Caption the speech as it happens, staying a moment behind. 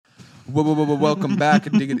Welcome back.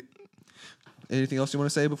 Anything else you want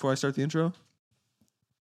to say before I start the intro?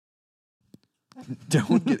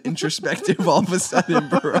 Don't get introspective all of a sudden,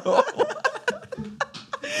 bro. I've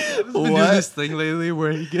been doing this thing lately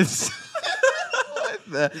where he gets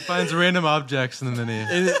What he finds random objects and then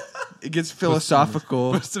he it gets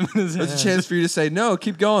philosophical. puts them in his hand. There's a chance for you to say no.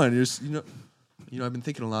 Keep going. You're just, you know. I've been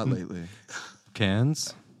thinking a lot lately.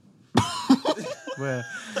 Cans. Where?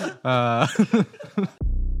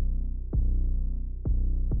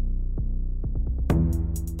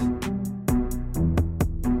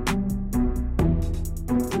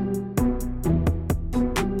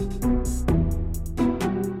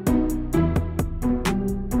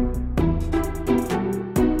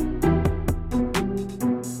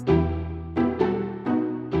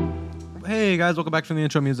 Hey guys, welcome back from the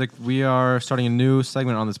intro music. We are starting a new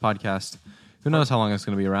segment on this podcast. Who knows how long it's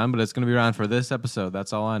going to be around, but it's going to be around for this episode.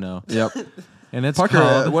 That's all I know. Yep. And it's Parker,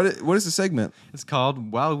 called what is the segment? it's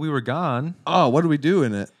called While We Were Gone. Oh, what do we do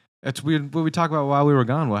in it? It's weird. What we talk about while we were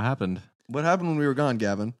gone. What happened? What happened when we were gone,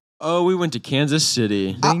 Gavin? Oh, we went to Kansas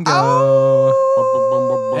City. Bingo.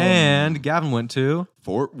 And Gavin went to,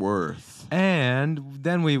 Fort Worth. and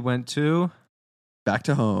then we went to Back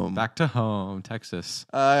to home. back to home, Texas.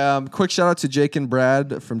 Quick shout out to Jake and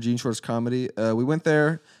Brad from Gene Shorts Comedy. We went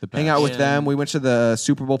there, The hang best. out with Yeah. them. We went to the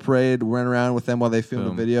Super Bowl parade, ran around with them while they filmed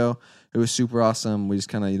Boom. a video. It was super awesome. We just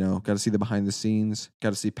kind of, got to see the behind the scenes. Got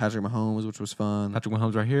to see Patrick Mahomes, which was fun. Patrick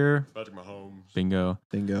Mahomes right here. Patrick Mahomes. Bingo.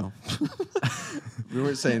 Bingo. We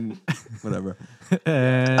weren't saying whatever.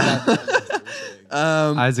 And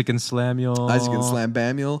Isaac and Slamuel. Isaac and Slam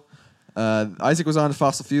Bamuel. Isaac was on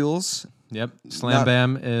Fossil Fuels. Yep. Slam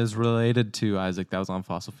Bam is related to Isaac. That was on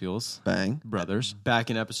Fossil Fuels. Bang. Brothers. Back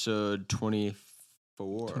in episode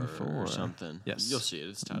 24 24. or something. Yes. You'll see it.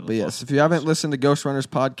 It's titled. But yes, if you haven't listened to Ghost Runners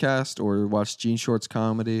podcast or watched Gene Shorts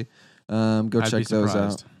Comedy, go I'd check be those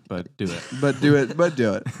out. surprised, but do it. But do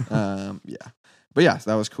it. Yeah. But yeah,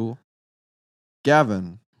 that was cool.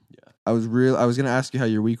 Gavin. Yeah. I was gonna ask you how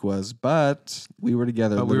your week was, but we were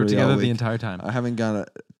together. But we were literally all together the week. entire time. I haven't gone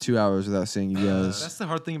 2 hours without seeing you guys. That's the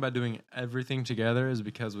hard thing about doing everything together is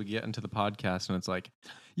because we get into the podcast and it's like,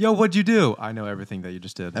 yo, what'd you do? I know everything that you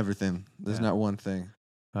just did. Everything. There's Yeah. not one thing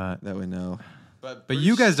But that we know. but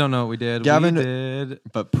you guys don't know what we did. Gavin- We did.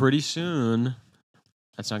 But pretty soon,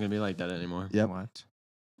 that's not going to be like that anymore. Yep. What?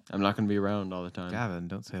 I'm not going to be around all the time. Gavin,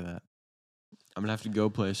 don't say that. I'm going to have to go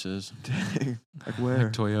places. Dang. Like where?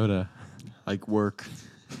 Like Toyota. Like work.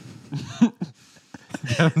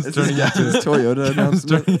 Gavin's Is turning this into Gavin's Toyota Gavin's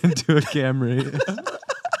announcement? turning into a Camry.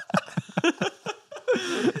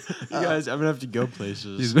 You guys, I'm going to have to go He's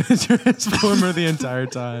places. been a transformer the entire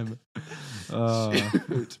time.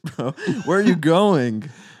 Shoot, bro. Where are you going?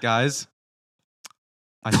 Guys,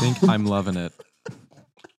 I think I'm loving it.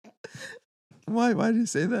 Why? Why did you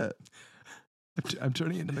say that? I'm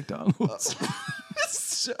turning into McDonald's. It's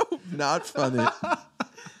so not funny.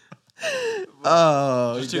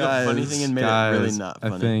 Oh, Just took guys. a funny thing and made it really not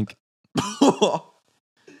funny. I think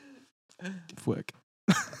Flick.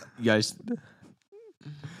 You guys,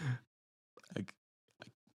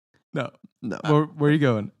 No. No. Where are you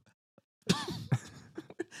going?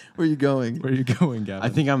 Where are you going? Where are you going, Gavin? I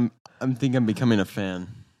think I'm becoming a fan.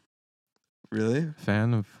 Really?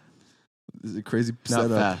 fan of. This is a crazy Not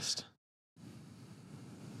setup. fast.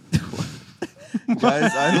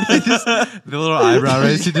 Guys, I don't think The little eyebrow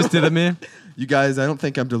raise you just did at me. you guys, I don't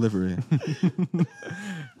think I'm delivering.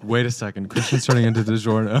 Wait a second. Christian's turning into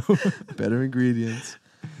DiGiorno. Better ingredients.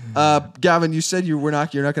 Gavin, you said you're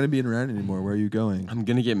not going to be around anymore. Where are you going? I'm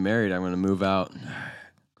going to get married. I'm going to move out.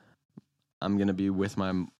 I'm going to be with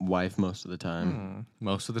my wife most of the time.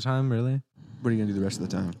 Most of the time, really? What are you going to do the rest of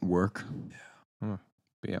the time? Work. Huh.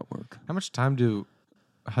 Be at work. How much time do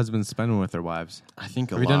husbands spend with their wives? I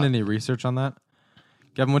think a Have you lot. done any research on that?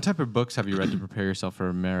 Gavin, what type of books have you read to prepare yourself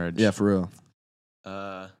for marriage? Yeah, for real.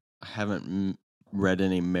 I haven't read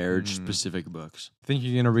any marriage-specific books. Think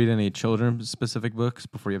you're going to read any children-specific books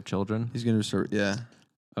before you have children? He's going to start. Yeah.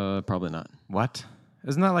 Probably not. What?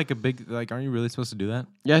 Isn't that like a big, like, aren't you really supposed to do that?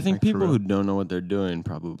 Yeah, I think Like, for people real. who don't know what they're doing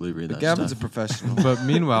probably read But that Gavin's stuff. a professional. But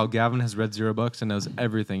meanwhile, Gavin has read 0 books and knows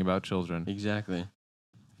everything about children. Exactly.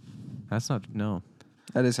 That's not, no.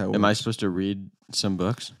 That is how it Am I works. supposed to read some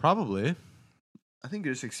books? Probably. I think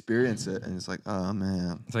you just experience it, and it's like, oh,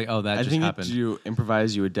 man. It's like, oh, that I just think happened. you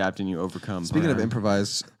improvise, you adapt, and you overcome. Speaking of Part.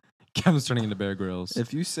 improvise, Gavin's turning into Bear Grylls.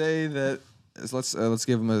 if you say that, let's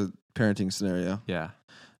give him a parenting scenario. Yeah.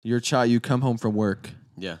 Your child, you come home from work.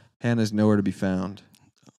 Yeah. Hannah's nowhere to be found.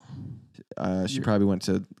 She You're- probably went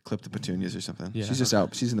to clip the petunias or something. Yeah. She's just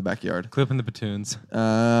out. She's in the backyard. Clipping the platoons.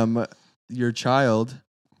 Your child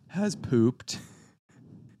has pooped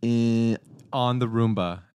on the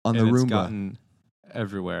Roomba. On the and it's Roomba. gotten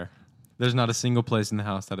everywhere. There's not a single place in the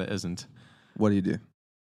house that it isn't. What do you do?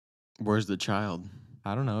 Where's the child?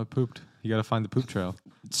 I don't know. It pooped. You got to find the poop trail.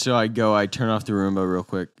 So I turn off the Roomba real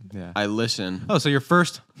quick. Yeah. I listen. Oh, so your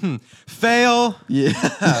first fail. Yeah,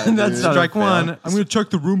 That's dude. not a Strike fail. one. I'm going to check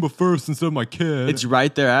the Roomba first instead of my kid. It's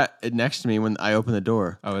right there next to me when I open the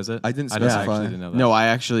door. Oh, is it? I didn't actually specify. didn't know that. No, I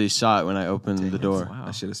actually saw it when I opened the door. Wow.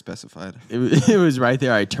 I should have specified. It was right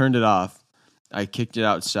there. I turned it off. I kicked it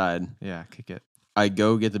outside. Yeah, kick it. I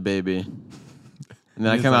go get the baby. And then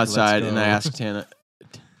I He's come like, outside "Let's and I go." ask Tana.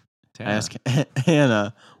 Tana. I ask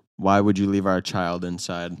Hannah, why would you leave our child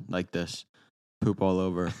inside like this? Poop all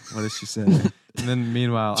over. What did she say? And then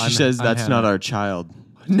meanwhile, She says I'm that's not Hannah. our child.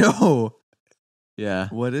 No. Yeah.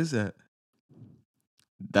 What is it?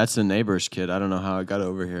 That's the neighbor's kid. I don't know how it got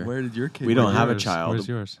over here. Where did your kid? We don't have a Yours. child. Where's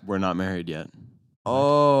yours? We're not married yet.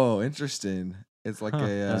 Oh, interesting. It's like Huh.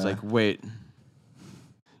 a. I was like, wait,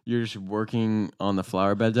 you're just working on the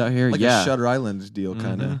flower beds out here? like yeah. a Shutter Island deal,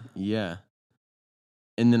 kind of. Mhm. Yeah.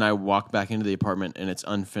 And then I walk back into the apartment and it's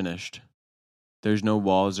unfinished. There's no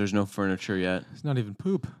walls. There's no furniture yet. It's not even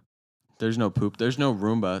poop. There's no poop. There's no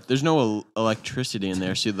Roomba. There's no electricity in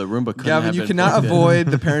there. See, the Roomba couldn't Gavin, have you been cannot plugged in. avoid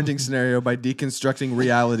the parenting scenario by deconstructing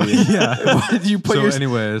reality. Yeah. Why did you put So, your?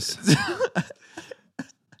 anyways,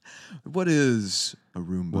 What is a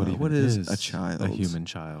Roomba? even What is a child? A human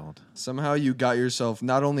child. Somehow you got yourself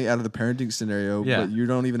not only out of the parenting scenario, Yeah. but you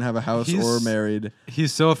don't even have a house He's- or married.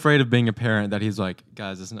 He's so afraid of being a parent that he's like,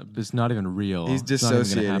 guys, it's not even real. He's It's not even gonna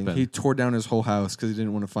dissociating. happen." He tore down his whole house because he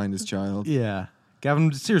didn't want to find his child. Yeah.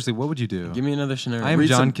 Gavin, seriously, what would you do? Give me another scenario. I am Read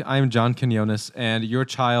John. some- I am John Quinones, and your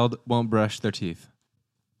child won't brush their teeth.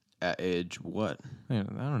 At age what? I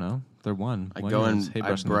don't know. They're one. I go and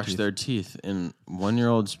I brush their teeth. And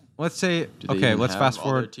 1-year-olds, Let's say. do they Okay, even let's have fast all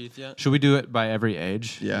their forward. teeth yet? Should we do it by every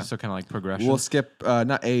age? Yeah. So kind of like progression. We'll skip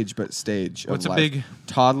not age but stage. What's of a life. big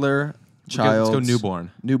toddler, child? Let's go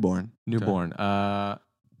newborn. Newborn. Newborn.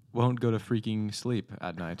 Won't go to freaking sleep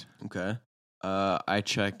at night. Okay. I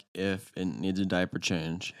check if it needs a diaper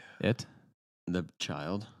change. It. The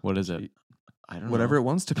child. What is it? I don't Whatever know. it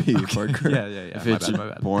wants to be, Parker. Yeah. If My it's bad, my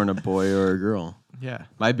bad. born a boy or a girl. Yeah.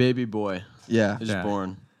 My baby boy Yeah. is Yeah.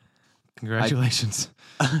 born. Congratulations.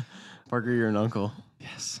 Parker, you're an uncle.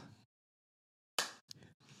 Yes.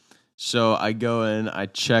 So I go in, I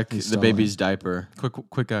check He's the stalling. baby's diaper.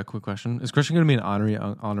 Quick question. Is Christian going to be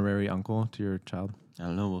an honorary uncle to your child? I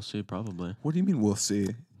don't know. We'll see. Probably. What do you mean we'll see?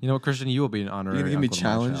 You know what, Christian? You will be an honorary. You're gonna give me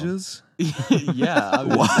uncle to my child. challenges? yeah.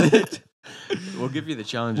 What? We'll give you the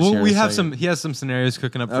challenges. Well, here in we a have second. some. He has some scenarios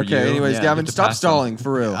cooking up for you. Okay, anyways, Yeah, Gavin, get to stop pass them. stalling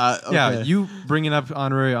for real. Yeah, Okay. you bringing up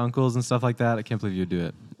honorary uncles and stuff like that. I can't believe you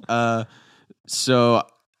do it. So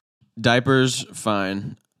diapers,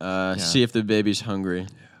 fine. See if the baby's hungry.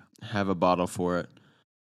 Have a bottle for it.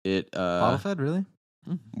 It Bottle fed, really?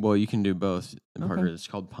 well, you can do both. Parker, Okay. it's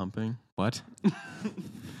called pumping. What?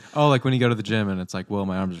 Oh, like when you go to the gym and it's like, well,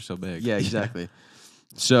 my arms are so big. Yeah, exactly.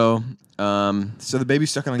 So, So the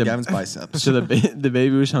baby's stuck on The- Gavin's biceps. so the baby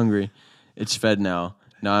was hungry. It's fed now.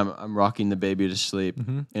 Now I'm rocking the baby to sleep.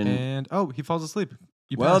 Mhm. And- And oh, he falls asleep.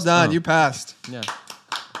 You Well passed. done, Oh. you passed. Yeah.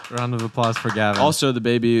 Round of applause for Gavin. Also, the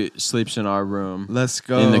baby sleeps in our room Let's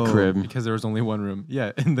go. in the crib. because there was only one room.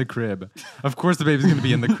 Yeah, in the crib. Of course, the baby's gonna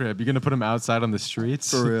be in the crib. You're gonna put him outside on the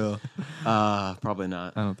streets? For real. Probably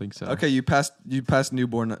not. I don't think so. Okay, you passed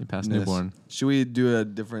newborn. You passed newborn. Should we do a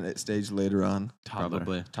different stage later on? Toddler.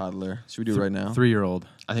 Probably. Toddler. Should we do it right now? 3-year-old.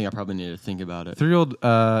 I think I probably need to think about it. 3-year-old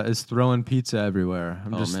is throwing pizza everywhere.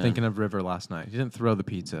 I'm Oh, just man. thinking of River last night. He didn't throw the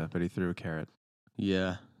pizza, but he threw a carrot.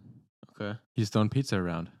 Yeah. Okay. He's throwing pizza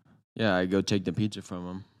around. Yeah, I go take the pizza from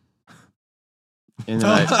him. And then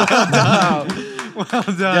I, Well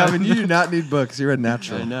done. Gavin, you do not need books. You're a I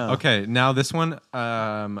natural. know. Okay, now this one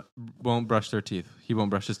won't brush their teeth. He won't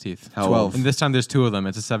brush his teeth. How 12. old? And this time there's 2 of them.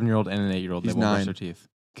 It's a 7-year-old and an 8-year-old. They He's won't brush 9. their teeth.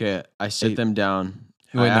 Okay, I sit 8. them down.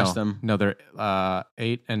 Wait, I no. ask them. No, they're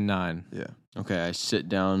 8 and 9. Yeah. Okay, I sit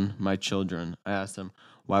down my children. I ask them,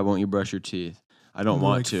 "Why won't you brush your teeth?" I don't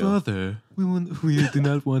want to. Father, we do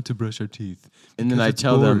not want to brush our teeth. And then because I it's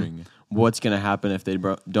tell them boring." what's going to happen if they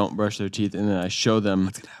don't brush their teeth. And then I show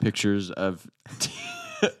them pictures of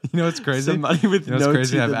You know what's crazy? somebody with You know what's no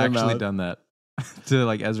crazy? teeth I've in their actually mouth. done that to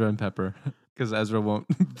like Ezra and Pepper because Ezra won't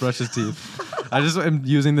brush his teeth. I just am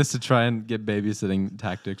using this to try and get babysitting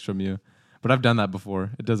tactics from you, but I've done that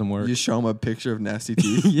before. It doesn't work. You show him a picture of nasty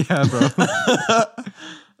teeth. Yeah, bro.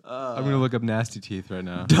 I'm gonna look up nasty teeth right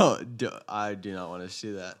now. I do not want to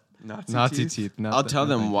see that. Nazi teeth. not I'll that- tell no,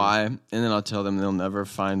 them thank you. why, and then I'll tell them they'll never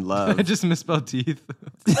find love. I just misspelled teeth.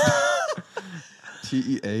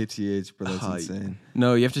 TEATH, bro. That's Oh, insane.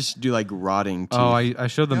 No, you have to do like rotting teeth. Oh, I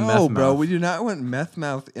showed them No, meth bro. mouth. We do not want meth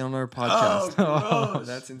mouth on our podcast. gross.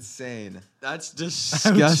 That's insane. That's I would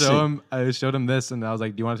disgusting. I showed him this, and I was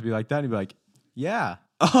like, "Do you want it to be like that?" And he'd be like, "Yeah."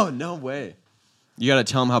 Oh, no way. You got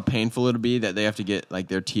to tell them how painful it'll be that they have to get like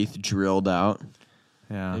their teeth drilled out.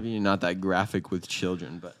 Yeah. Maybe you're not that graphic with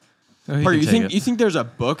children, but Oh, he Parker, can you take think it. you think there's a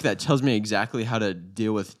book that tells me exactly how to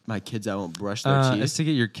deal with my kids that won't brush their teeth? It's to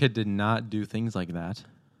get your kid to not do things like that.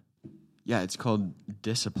 Yeah, it's called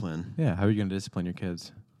Discipline. Yeah. How are you going to discipline your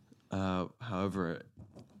kids? However,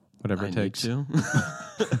 Whatever I it need takes. to.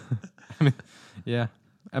 Yeah.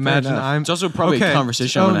 Imagine enough. I'm. It's also probably a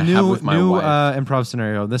conversation I'm going to have with my new wife. improv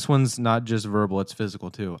scenario. This one's not just verbal; it's physical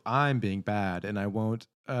too. I'm being bad, and I won't.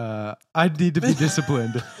 I need to be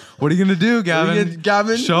disciplined. What are you gonna do, Gavin?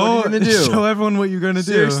 Gavin, show, what are you gonna do? Show everyone what you're gonna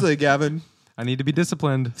Seriously, Gavin. do. I need to be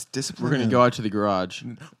disciplined. It's discipline. We're going to go out to the garage.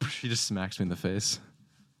 She just smacks me in the face.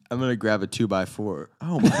 I'm going to grab a 2x4.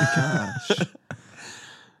 Oh my gosh.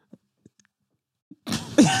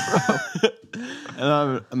 And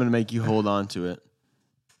I'm going to make you hold on to it.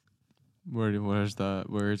 Where is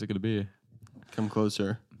it gonna be? Come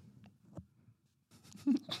closer.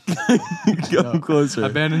 Come closer.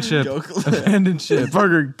 Abandon ship. Go close. Abandon ship.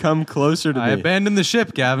 Parker, come closer to I me. abandoned the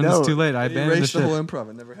ship, Gavin. No. It's too late. I abandoned the Erased the whole ship. improv.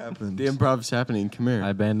 It never happened. The improv's happening. Come here. I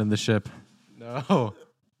abandoned the ship. No.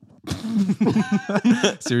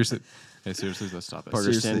 Seriously. Hey, seriously, let's stop it. Parker,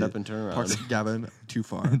 Seriously. stand up and turn around. Parks, Gavin, too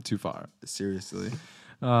far. Too far. Seriously.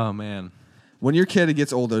 Oh man. When your kid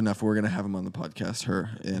gets old enough, we're gonna have him on the podcast,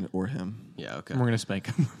 her and or him. Yeah, okay. We're gonna spank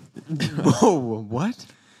him. Whoa, what?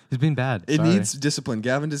 He's being bad. It Sorry. needs discipline.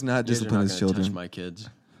 Gavin does not You guys are discipline not his gonna touch children. my kids.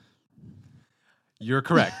 You're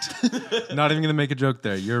correct. Not even gonna make a joke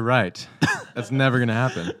there. You're right. That's never gonna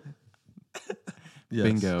happen. Yes.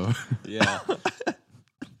 Bingo. Yeah.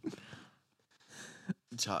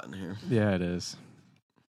 It's hot in here. Yeah, it is.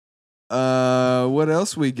 What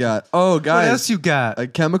else we got? Oh, What guys, else you got? a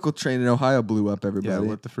chemical train in Ohio blew up. Yeah, Everybody.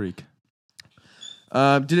 what the freak?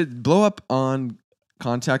 Did it blow up on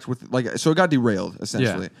contact with so it got derailed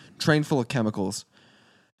essentially? Train full of chemicals.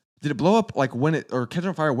 Did it blow up like when it or catch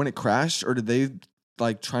on fire when it crashed, or did they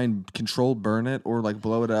like try and control burn it or like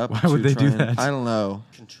blow it up? Why would to they try do and- that? I don't know.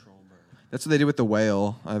 Control burn. That's what they did with the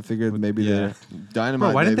whale. I figured maybe yeah. they dynamite.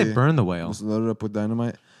 Bro, why didn't they maybe. burn the whale? Just load it up with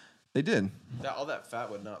dynamite. They did. All that fat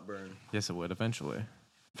would not burn. Yes, it would eventually.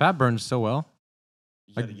 Fat burns so well.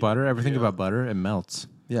 You gotta Like get butter, it everything real- about butter, it melts.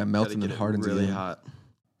 Yeah, gotta melts and get then it hardens really again. hot.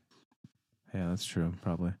 Yeah, that's true,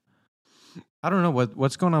 probably. I don't know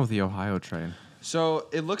what's going on with the Ohio train. So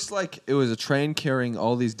it looks like it was a train carrying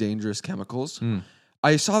all these dangerous chemicals. Mm.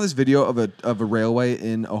 I saw this video of a railway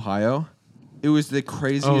in Ohio. It was the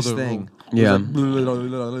craziest thing. Yeah.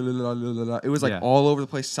 It was like Yeah. all over the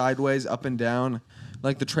place, sideways, up and down.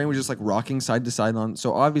 Like the train was just like rocking side to side on.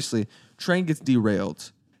 So obviously, train gets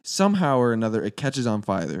derailed. Somehow or another, it catches on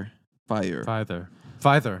fire. Fither.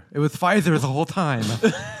 It was Fither the whole time.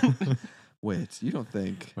 Wait, you don't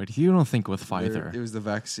think? Wait, you don't think with It Fither? was the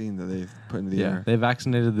vaccine that they put into the Yeah, air. they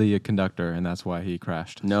vaccinated the conductor, and that's why he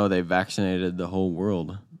crashed. No, they vaccinated the whole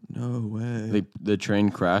world. No way. The train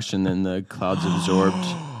crashed and then the clouds absorbed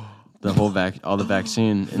the whole all the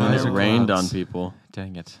vaccine and then it Pfizer rained clouds. on people.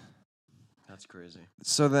 Dang it. That's crazy.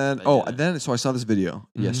 So then, They did it. so I saw this video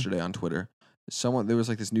Mhm. yesterday on Twitter. There was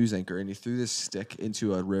like this news anchor, and he threw this stick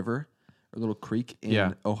into a river, a little creek in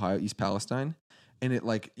Yeah. Ohio, East Palestine, and it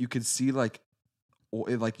like you could see the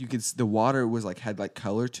water was like had like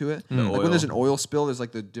color to it. Mm. Like when there's an oil spill, there's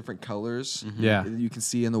like the different colors Yeah. you can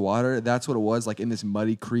see in the water. That's what it was like in this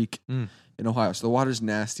muddy creek Mm. in Ohio. So the water's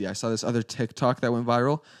nasty. I saw this other TikTok that went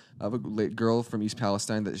viral of a girl from East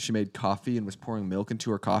Palestine that she made coffee and was pouring milk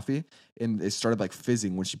into her coffee, and it started like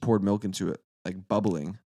fizzing when she poured milk into it, like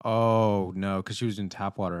bubbling. Oh, no, because she was in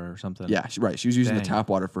tap water or something. Yeah, right. She was using the Dang. tap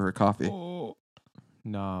water for her coffee. Oh.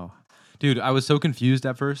 No. Dude, I was so confused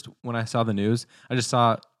at first when I saw the news. I just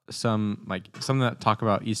saw something that talk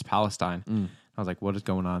about East Palestine. Mm. I was like, what is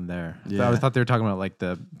going on there? Yeah. I thought they were talking about like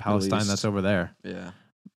the Palestine East. that's over there. Yeah.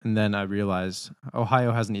 And then I realized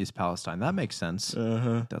Ohio has an East Palestine. That makes sense.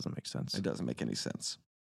 Uh-huh. Doesn't make sense. It doesn't make any sense.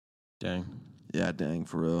 Dang. Yeah, dang,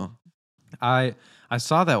 for real. I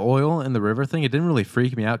saw that oil in the river thing. It didn't really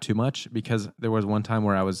freak me out too much because there was one time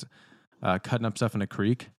where I was cutting up stuff in a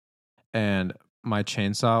creek and my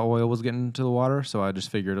chainsaw oil was getting into the water. So I just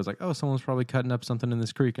figured, I was like, oh, someone's probably cutting up something in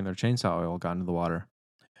this creek and their chainsaw oil got into the water.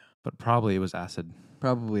 But probably it was acid.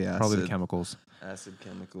 Probably acid. Probably the chemicals. Acid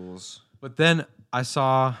chemicals. But then I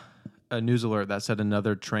saw a news alert that said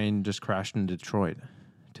another train just crashed in Detroit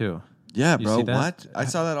too. Yeah, You bro. see that? What? I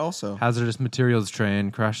saw that also. Hazardous materials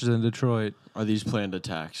train crashes in Detroit. Are these planned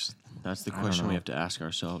attacks? That's the I don't question we know. have to ask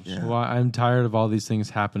ourselves. Yeah. Well, I'm tired of all these things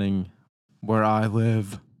happening where I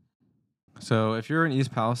live. So if you're in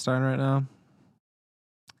East Palestine right now,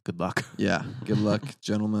 good luck. Yeah. Good luck,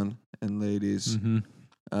 gentlemen and ladies. Mm-hmm.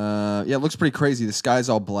 Yeah, it looks pretty crazy. The sky's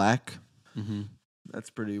all black. Mm-hmm. That's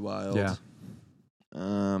pretty wild. Yeah.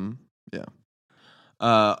 Yeah.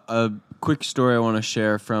 A quick story I want to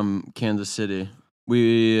share from Kansas City.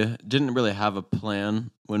 We didn't really have a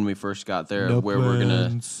plan when we first got there of where we're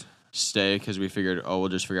gonna stay because we figured, we'll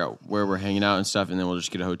just figure out where we're hanging out and stuff, and then we'll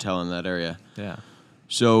just get a hotel in that area. Yeah.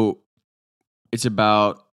 So it's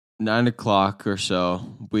about 9 o'clock or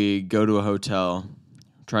so. We go to a hotel,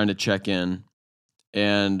 trying to check in,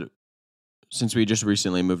 and since we just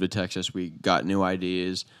recently moved to Texas, we got new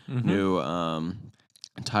IDs, Mm-hmm. new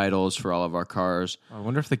titles for all of our cars. I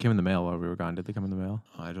wonder if they came in the mail while we were gone. Did they come in the mail?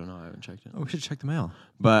 I don't know. I haven't checked it. Oh, we should check the mail.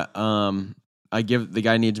 But I give the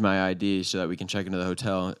guy needs my ID so that we can check into the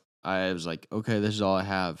hotel. I was like, okay, this is all I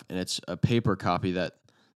have, and it's a paper copy that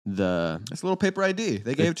the It's a little paper ID.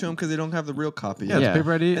 They gave it to him because they don't have the real copy. Yeah, Yeah. it's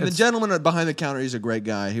paper ID. And the gentleman behind the counter, he's a great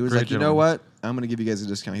guy. He was Great like, you know gentleman. what? I'm going to give you guys a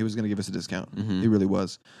discount. He was going to give us a discount. Mhm. He really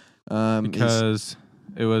was. because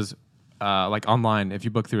it was like online. If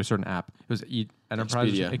you book through a certain app, it was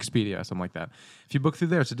Enterprise Expedia, something like that. If you book through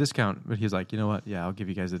there, it's a discount. But he's like, you know what? Yeah, I'll give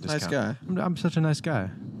you guys a Nice discount. guy. I'm such a nice guy.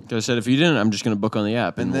 Because I said if you didn't, I'm just going to book on the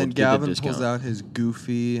app, And then we'll get the Gavin discount. pulls out his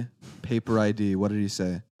goofy paper ID. What did he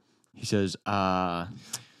say? He says,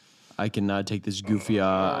 I cannot take this goofy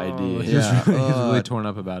ID. He was, Yeah. he was really torn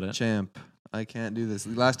up about it. Champ, I can't do this.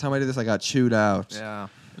 Last time I did this, I got chewed out. Yeah.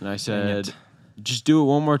 And I Dang said, it. just do it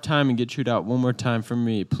one more time and get chewed out one more time from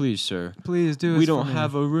me, please, sir. Please do. We don't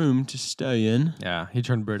have a room to stay in. Yeah, he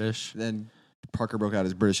turned British. Then Parker broke out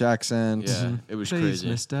his British accent. Yeah, it was Please, crazy.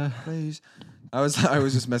 mister. Please. I was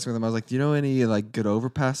just messing with him. I was like, do you know any like good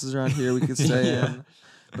overpasses around here we could stay Yeah. in?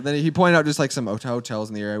 But then he pointed out just like some hotels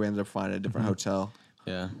in the area. We ended up finding a different hotel.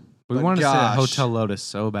 Yeah. We But wanted to stay at gosh. Hotel Lotus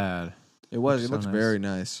so bad, It was. It So looked nice. very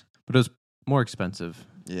nice. but it was more expensive.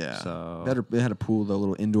 Yeah. So It had a pool, the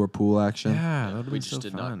little indoor pool action. yeah, that would We be just so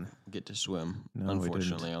did fun. not get to swim, No, we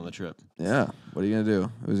unfortunately, on the trip. Yeah. What are you gonna do?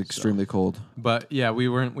 It was extremely cold. But yeah, we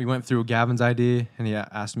went through Gavin's ID, and he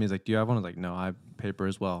asked me, he's like, "Do you have one?" I was like, "No, I have paper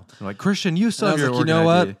as well." I'm like, "Christian, you still And I have was your like, you know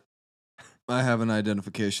Oregon what? I have an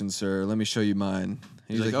identification, sir. Let me show you mine.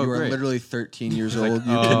 He's He's like, like, you "Oh, are great." literally 13 years like, old.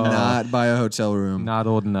 You "Oh." cannot buy a hotel room. Not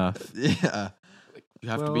old enough." Yeah. You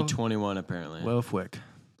have to be Well- 21, apparently. Well, flick.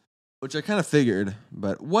 Which I kind of figured,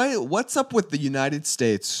 but what's up with the United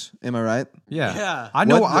States? Am I right? Yeah, Yeah. I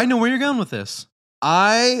know. What the- I know where you're going with this.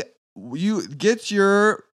 You get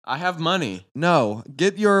your I have money.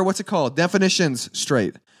 get your what's it called definitions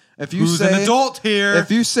straight. If you say an adult here?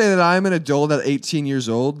 if you say that I'm an adult at 18 years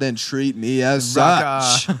old, then treat me as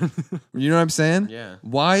such. You know what I'm saying? Yeah.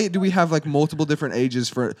 Why do we have like multiple different ages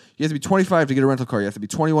for? You have to be 25 to get a rental car. You have to be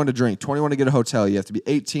 21 to drink. 21 to get a hotel. You have to be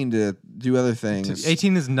 18 to do other things.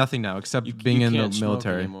 18 is nothing now except being you in the can't smoke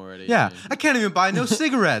military. anymore at Yeah, 18. I can't even buy no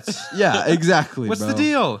cigarettes. Yeah, exactly. What's bro. the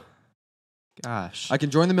deal? Gosh. I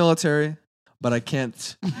can join the military, but I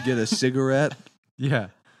can't get a cigarette. yeah.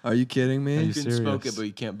 Are you kidding me? Are You can smoke serious? it, but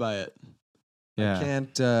you can't buy it. Yeah.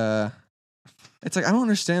 Can't. It's like I don't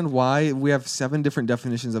understand why we have 7 different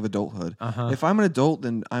definitions of adulthood. Uh-huh. If I'm an adult,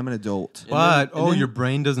 then I'm an adult. But and then- your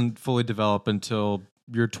brain doesn't fully develop until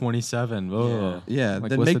you're 27. Ugh. Yeah, Like,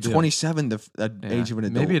 then what's make the deal? 27 the Yeah. age of an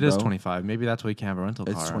adult. Maybe it is bro. 25. Maybe that's why you can't have a rental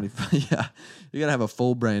car. It's 25. Yeah, you gotta have a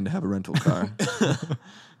full brain to have a rental car.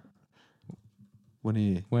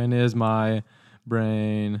 When is my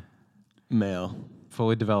brain Male.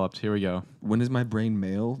 fully developed? Here we go. When is my brain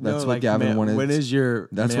male? No, That's what like Gavin wanted. When is your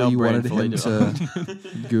That's male what you brain wanted fully him developed? to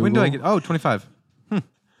Google. When do I get? Oh, 25. Yeah,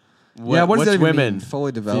 what does what's that even women? mean?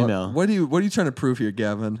 Fully developed. Female. What are you trying to prove here,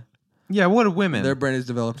 Gavin? Yeah, what are women? Their brain is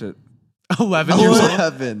developed at 11 years old.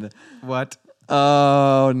 11. What?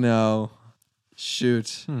 Oh no!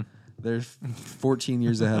 Shoot, Hmm. they're 14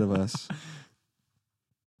 years ahead of us.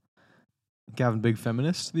 Gavin, big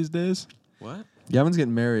feminist these days? What? Gavin's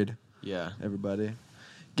getting married. Yeah. Everybody.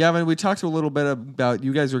 Gavin, we talked a little bit about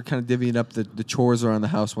you guys were kind of divvying up the chores around the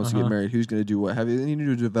house once you get Uh-huh. married. Who's going to do what? Have you any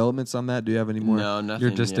new developments on that? Do you have any more? No, nothing.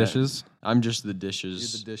 You're just yet. dishes? I'm just the dishes.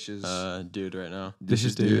 You're the dishes. Dude, right now.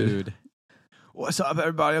 Dishes dude. What's up,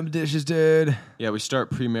 everybody? I'm the dishes dude. Yeah, we start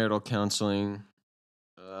premarital counseling.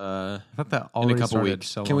 I thought that already couple started weeks.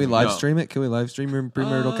 so Can we long live No. stream it? Can we live stream your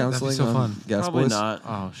premarital that'd be counseling so on fun. Gas Probably Boys? not. ago.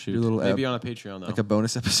 Oh, shoot. Your little Maybe app, on a Patreon though. like a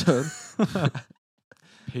bonus episode.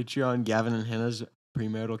 Patreon, Gavin and Hannah's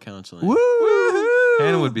premarital counseling. Woo!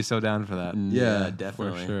 Hannah would be so down for that. Mm, Yeah, yeah, for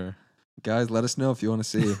definitely. For sure. Guys, let us know if you want to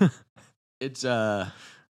see. It's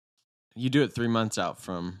you do it 3 months out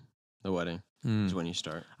from the wedding is when you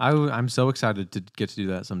start. I'm so excited to get to do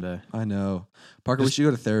that someday. I know. Parker, we should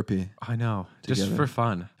go to therapy. I know. Together. Just for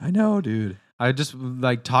fun. I know, dude. I just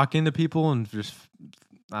like talking to people and just,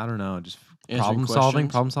 I don't know, just Answering problem solving.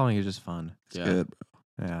 questions. Problem solving is just fun. It's good.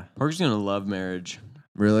 Yeah. Parker's gonna love marriage.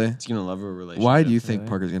 Really? He's gonna love a relationship. Why do you think Really?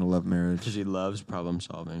 Parker's going to love marriage? Because he loves problem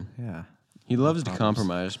solving. Yeah. He loves to Problems.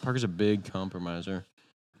 compromise. Parker's a big compromiser.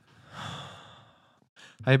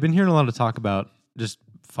 I've been hearing a lot of talk about just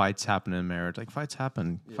fights happen in marriage. Like fights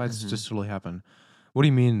happen. Fights just totally happen. What do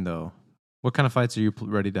you mean though? What kind of fights are you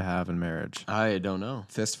ready to have in marriage? I don't know.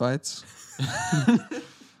 Fist fights?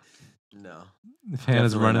 No. If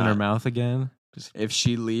Hannah's Definitely running her not. mouth again? If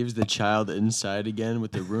she leaves the child inside again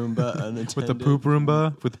with the Roomba unattended. With the poop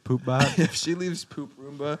Roomba? With the poop bot? If she leaves poop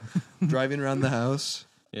Roomba driving around the house.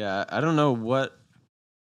 Yeah, I don't know what.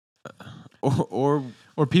 Or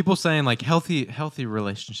Or people saying like healthy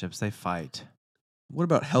relationships, they fight. What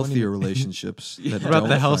about healthier relationships? Yeah. That What about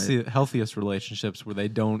don't the fight? healthiest relationships where they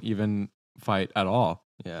don't even fight at all?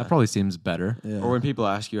 yeah. That probably seems better. Yeah. Or when people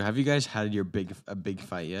ask you, "Have you guys had a big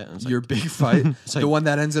fight yet?" And it's Your big fight? It's like- the one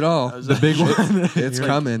that ends it all. I was The like, big one. It's You're like,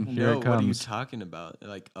 coming. Here No, it what are you comes. talking about? They're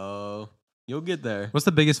like, oh, you'll get there. What's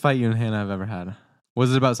the biggest fight you and Hannah have ever had?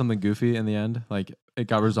 Was it about something goofy in the end? Like it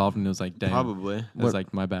got resolved and it was like, dang. Probably. It was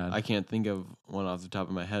like, my bad. I can't think of one off the top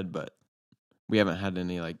of my head, but we haven't had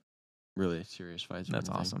any like really serious fights. or That's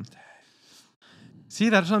anything. awesome. See,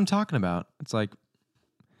 that's what I'm talking about. It's like,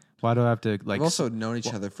 why do I have to like? We've also known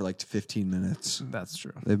each other for like 15 minutes. That's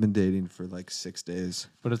true. They've been dating for like 6 days.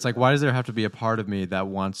 But it's like, why does there have to be a part of me that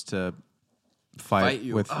wants to Fight fight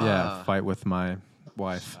you. with Ah. fight with my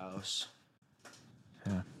wife? Spouse.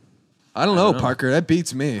 Yeah, I don't I know, don't know. Parker. That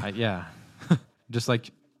beats me. yeah. Just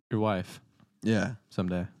like your wife Yeah.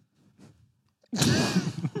 someday. What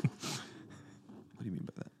do you mean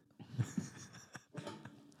by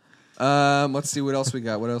that? Let's see what else we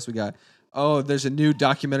got. Oh, there's a new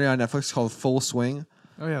documentary on Netflix called Full Swing.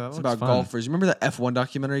 Oh yeah, that It's about golfers. You remember that F1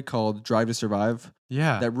 documentary called Drive to Survive?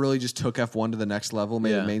 Yeah, That really just took F1 to the next level,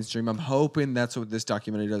 made Yeah. it mainstream. I'm hoping that's what this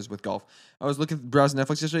documentary does with golf. I was browsing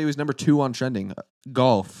Netflix yesterday. It was number 2 on trending.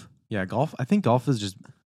 Golf. yeah. Golf. I think golf is just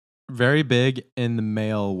very big in the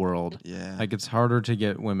male world. Yeah. Like it's harder to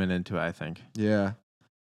get women into it. I think. Yeah.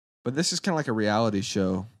 But this is kind of like a reality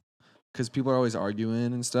show because people are always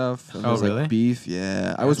arguing and stuff. And Oh, there's, like, really? beef.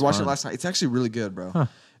 Yeah. I was That's watching fun. it last night. It's actually really good, bro. Huh.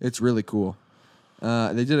 It's really cool.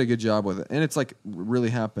 They did a good job with it. And it's like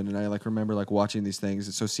really happened. And I like remember like watching these things.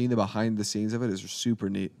 And so seeing the behind the scenes of it is super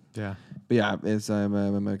neat. Yeah. But yeah,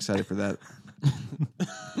 I'm excited for that.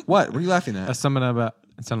 What are you laughing at? That's something about.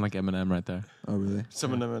 It sounded like Eminem right there. Oh, really?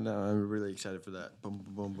 Some of them now. I'm really excited for that. Boom,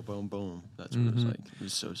 boom, boom, boom, boom. That's what it was like. It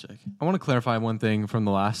was so sick. I want to clarify one thing from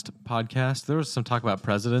the last podcast. There was some talk about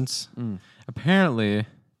presidents. Apparently,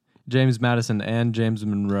 James Madison and James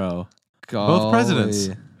Monroe, both presidents.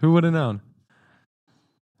 Golly. Who would have known?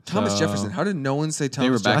 Thomas So- Jefferson. How did no one say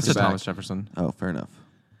Thomas were back I Jefferson? said Thomas Jefferson. Oh, fair enough.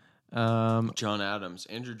 John Adams,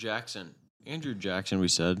 Andrew Jackson. Andrew Jackson, we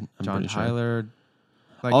said. I'm John pretty sure. Tyler.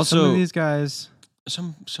 Like Also- some of these guys.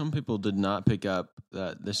 Some people did not pick up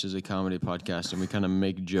that this is a comedy podcast and we kind of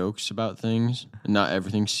make jokes about things and not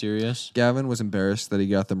everything's serious. Gavin was embarrassed that he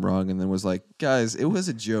got them wrong and then was like, guys, it was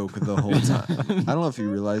a joke the whole time. I don't know if you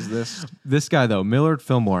realize this. This guy though, Millard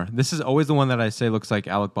Fillmore. This is always the one that I say looks like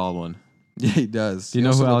Alec Baldwin. Yeah, he does. Do you He know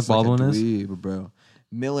also who Alec looks like a Baldwin is? dweeb, bro.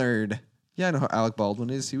 Millard. Yeah, I know who Alec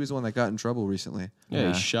Baldwin is. He was the one that got in trouble recently. Yeah,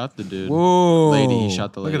 Yeah. he shot the dude. Whoa. Lady, he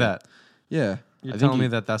shot the Look lady. at that. Yeah. You're I think telling he- me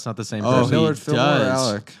that that's not the same Oh, person. he Millard Fillmore or does.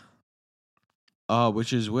 Alec? Oh,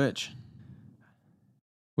 which is which?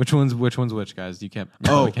 Which one's which, guys? You can't.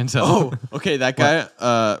 I can tell. Oh, okay, that guy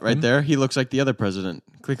right there, he looks like the other president.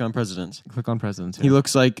 Click on presidents. Click on presidents. He here.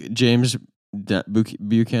 looks like James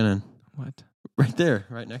Buchanan. What? Right there,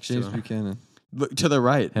 right next James to him. Buchanan. Look to the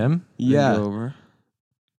right. Him? Yeah. Go over.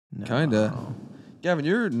 No. Kinda. Gavin,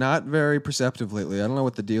 you're not very perceptive lately. I don't know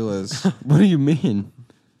what the deal is. What do you mean?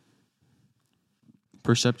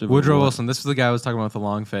 Perceptive. of Woodrow what? Wilson. This was the guy I was talking about with the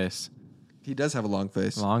long face. He does have a long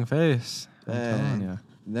face. Long face. I'm Dang. telling you.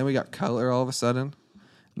 And then we got color all of a sudden.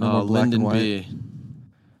 No Oh, more black and Lyndon white. B.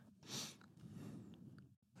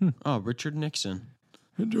 Oh, Richard Nixon.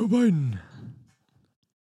 And Joe Biden.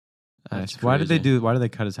 That's Nice. Why did crazy. Why did they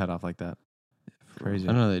cut his head off like that? Crazy.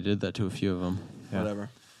 I don't know. They did that to a few of them. Yeah. Whatever.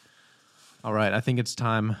 All right, I think it's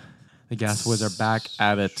time. The Gas Boys are back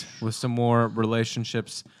at it with some more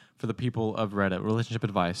relationships for the people of Reddit. Relationship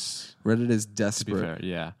advice. Reddit is To be desperate fair,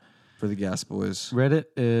 yeah. for the Gas Boys. Reddit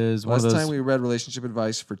is one Last of those. time we read relationship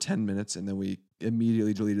advice for 10 minutes and then we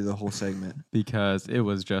immediately deleted the whole segment, because it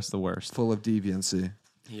was just the worst. full of deviancy.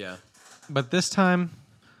 Yeah. But this time,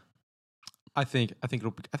 I think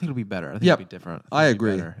it'll be better. I think Yep. it'll be different. I It'll be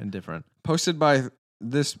agree. better and different. Posted by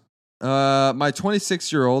this my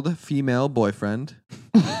 26-year-old female boyfriend.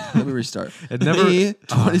 Let me restart. It never. Me,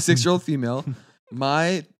 26-year-old female.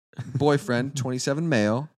 My boyfriend, 27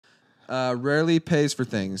 male, rarely pays for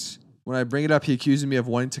things. When I bring it up, he accuses me of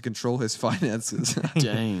wanting to control his finances.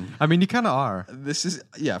 Dang. I mean, you kind of are.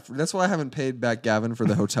 That's why I haven't paid back Gavin for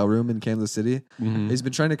the hotel room in Kansas City. He's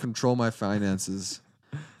been trying to control my finances,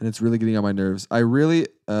 and it's really getting on my nerves. I really,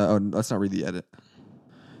 let's not read the edit.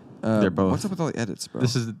 They're both. What's up with all the edits, bro?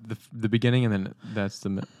 This is the beginning, and then that's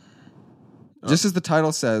the. Just as the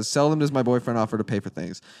title says, seldom does my boyfriend offer to pay for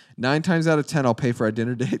things. 9 times out of 10, I'll pay for our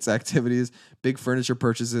dinner dates, activities, big furniture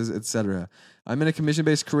purchases, etc. I'm in a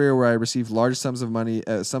commission-based career where I receive large sums of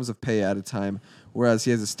pay at a time, whereas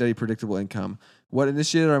he has a steady, predictable income. What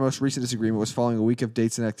initiated our most recent disagreement was following a week of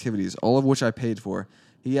dates and activities, all of which I paid for.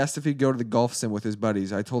 He asked if he'd go to the golf sim with his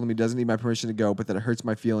buddies. I told him he doesn't need my permission to go, but that it hurts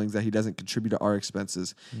my feelings that he doesn't contribute to our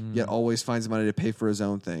expenses, yet always finds money to pay for his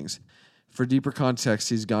own things. For deeper context,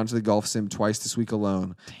 he's gone to the golf sim twice this week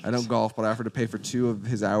alone. I don't golf, but I offered to pay for 2 of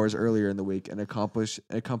his hours earlier in the week and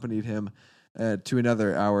accompanied him to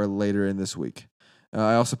another hour later in this week.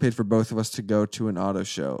 I also paid for both of us to go to an auto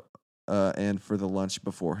show and for the lunch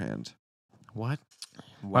beforehand. What?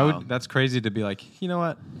 Wow. Why would that's crazy to be like, you know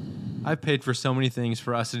what? I paid for so many things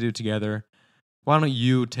for us to do together. Why don't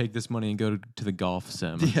you take this money and go to the golf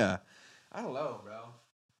sim? Yeah. I don't know, bro.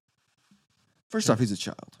 First off, he's a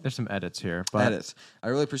child. There's some edits here, but Edits. I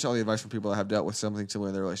really appreciate all the advice from people that have dealt with something similar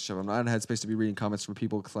in their relationship. I'm not in a headspace to be reading comments from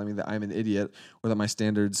people claiming that I'm an idiot or that my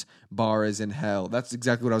standards bar is in hell. That's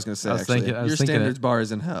exactly what I was going to say, I was actually. thinking- I was Your thinking standards it. bar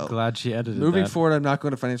is in hell. glad she edited Moving that. forward, I'm not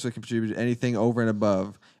going to financially contribute anything over and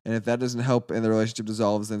above. And if that doesn't help and the relationship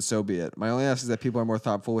dissolves, then so be it. My only ask is that people are more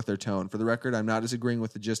thoughtful with their tone. For the record, I'm not disagreeing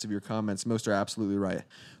with the gist of your comments. Most are absolutely right.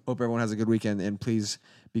 Hope everyone has a good weekend, and please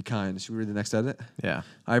be kind. Should we read the next edit? Yeah.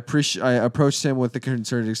 I approached him with the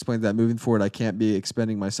concern to explain that moving forward, I can't be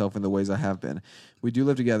expending myself in the ways I have been. We do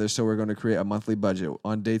live together, so we're going to create a monthly budget.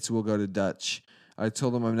 On dates, we'll go to Dutch. I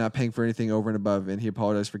told him I'm not paying for anything over and above, and he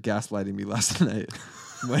apologized for gaslighting me last night.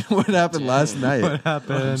 What happened last night? What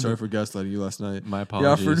happened? I'm sorry for gaslighting you last night. My He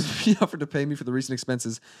apologies. he offered to pay me for the recent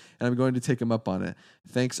expenses, and I'm going to take him up on it.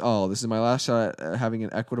 Thanks all. This is my last shot at having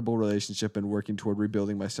an equitable relationship and working toward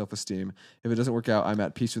rebuilding my self-esteem. If it doesn't work out, I'm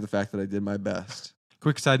at peace with the fact that I did my best.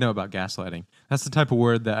 Quick side note about gaslighting. That's the type of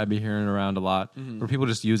word that I'd be hearing around a lot, where people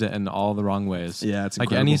just use it in all the wrong ways. Yeah, it's like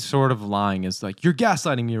incredible. any sort of lying is like, you're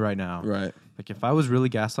gaslighting me right now. Right. Like if I was really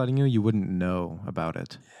gaslighting you, you wouldn't know about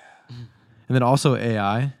it. Yeah. And then also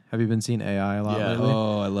AI. Have you been seeing AI a lot Yeah. lately?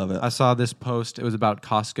 Oh, I love it. I saw this post. It was about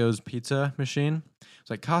Costco's pizza machine. It's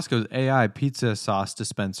like Costco's AI pizza sauce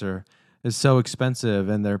dispenser is so expensive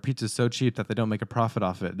and their pizza's so cheap that they don't make a profit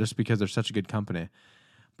off it just because they're such a good company.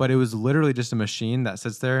 But it was literally just a machine that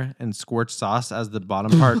sits there and squirts sauce as the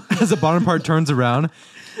bottom part turns around.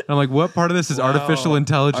 And I'm like, what part of this is Wow. artificial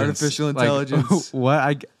intelligence? Artificial Like, intelligence.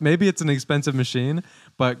 what? Maybe it's an expensive machine,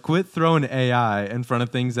 but quit throwing AI in front of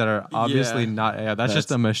things that are obviously Yeah. not AI. That's just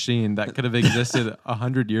a machine that could have existed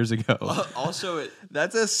 100 years ago. Also,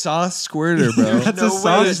 That's a sauce squirter, bro. That's No a way.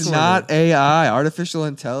 sauce It's squirter. not AI. Artificial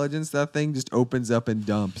intelligence, that thing just opens up and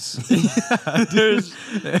dumps.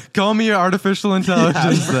 Call me artificial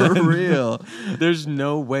intelligence. For then. real. there's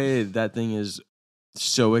no way that thing is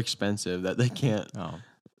so expensive that they can't. Oh.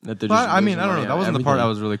 That they're But, just I mean, losing I don't know. money That on wasn't the part I everything.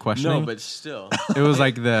 was really questioning. No, but still, it was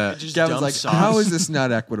like the. just Gavin's dump like, sauce. how is this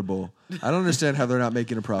not equitable? I don't understand how they're not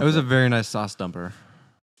making a profit. It was a very nice sauce dumper.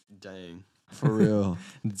 Dang, For real.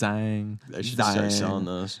 Dang. they should Dang. start selling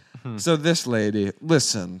those. So this lady,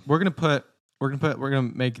 listen. We're gonna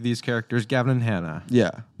make these characters Gavin and Hannah.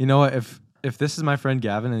 Yeah. You know what? If this is my friend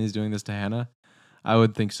Gavin and he's doing this to Hannah, I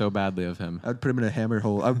would think so badly of him. I'd put him in a hammer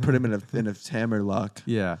hole. I would put him in a hammer lock.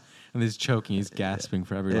 Yeah. And he's choking, he's gasping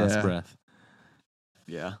for every Yeah. last breath.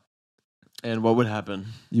 Yeah. And what would happen?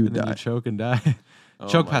 You would And then die. you choke and die. Oh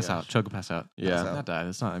Choke, my pass gosh. out. Choke, pass out. Yeah. Pass out. Not die.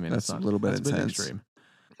 That's not. I mean, That's that's not a little bit that's intense. extreme.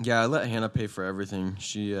 Yeah, I let Hannah pay for everything.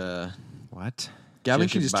 She What? Gavin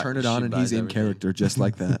She can just buy- turn it she on and buys he's in everything. character just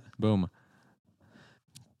like that. Boom.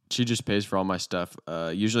 she just pays for all my stuff.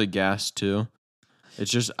 Usually gas too. It's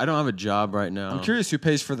just I don't have a job right now. I'm curious who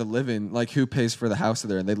pays for the living, like who pays for the house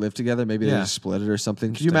there, and they live together. Maybe they Yeah. just split it or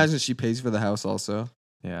something. Can you Interesting. imagine she pays for the house also?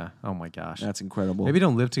 Yeah. Oh my gosh. That's incredible. Maybe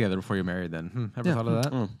don't live together before you're married then. Ever Yeah. thought of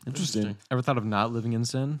that? Oh, Interesting. Ever thought of not living in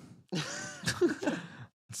sin?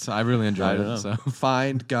 So I really enjoyed I don't it. know. So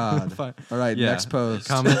Find God. Fine. All right, Yeah. next post.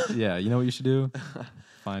 Comment. Yeah. You know what you should do?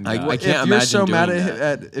 fine I guy. can't if you're imagine so mad doing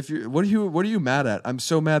at if you what are you mad at? I'm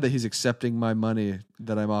so mad that he's accepting my money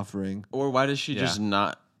that I'm offering. Or why does she Yeah. just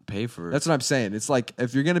not pay for it? That's what I'm saying. It's like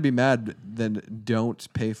if you're gonna be mad, then don't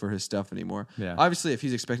pay for his stuff anymore. Yeah. Obviously, if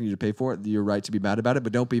he's expecting you to pay for it, you're right to be mad about it.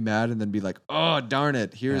 But don't be mad and then be like, "Oh, darn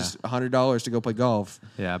it! Here's $100 to go play golf."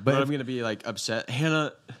 Yeah, But but I'm gonna be like upset,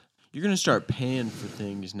 Hannah. You're gonna start paying for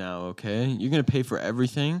things now, okay? You're gonna pay for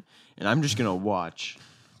everything, and I'm just gonna watch.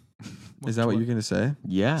 Is that what you're gonna say?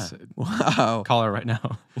 Yeah. Wow. call her right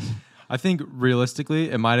now. I think realistically,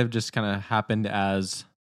 it might have just kind of happened as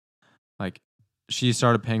like she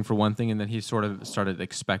started paying for one thing and then he sort of started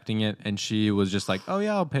expecting it. And she was just like, oh,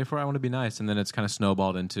 yeah, I'll pay for it. I want to be nice. And then it's kind of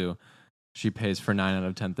snowballed into she pays for 9 out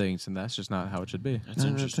of 10 things. And that's just not how it should be. That's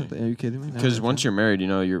interesting. Are you kidding me? Because once you're married,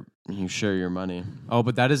 you share your money. Oh,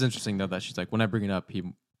 but that is interesting, though, that she's like, when I bring it up,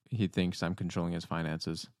 he thinks I'm controlling his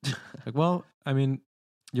finances. Like, well, I mean,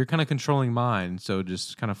 you're kind of controlling mine. So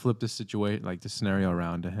just kind of flip this situation, like the scenario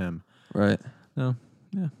around to him. Right. No,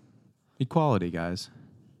 yeah. Equality, guys.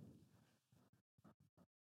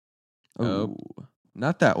 Oh,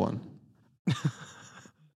 not that one.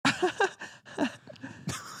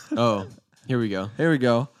 Oh, here we go. Here we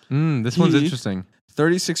go. This one's He- interesting.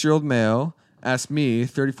 36-year-old male asked me,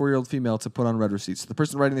 34-year-old female, to put on red receipts. The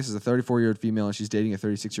person writing this is a 34-year-old female, and she's dating a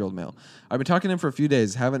 36-year-old male. I've been talking to him for a few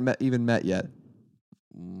days. Haven't met yet.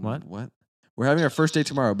 What? What? We're having our first date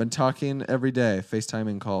tomorrow. Been talking every day,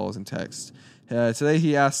 FaceTiming, calls, and texts. Today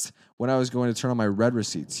he asked when I was going to turn on my red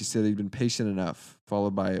receipts. He said he'd been patient enough,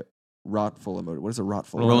 followed by rotful emoji. What is a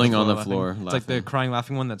rotful? Rolling on the laughing. floor, It's like the laughing. crying,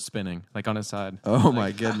 laughing one that's spinning, like on his side. Oh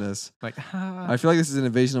my goodness. Like, I feel like this is an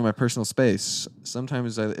invasion of my personal space.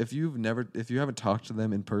 Sometimes, if you haven't talked to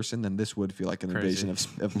them in person, then this would feel like an Crazy.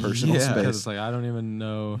 invasion of personal yeah, 'cause space. it's like, I don't even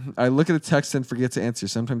know. I look at a text and forget to answer.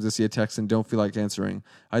 Sometimes I see a text and don't feel like answering.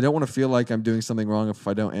 I don't want to feel like I'm doing something wrong if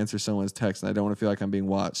I don't answer someone's text, and I don't want to feel like I'm being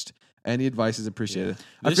watched. Any advice is appreciated.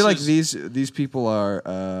 I This feel like is- these people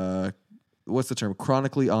are what's the term?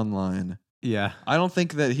 Chronically online. Yeah. I don't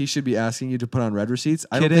think that he should be asking you to put on red receipts.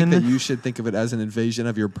 I don't think Kitten. that you should think of it as an invasion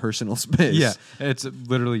of your personal space. Yeah. It's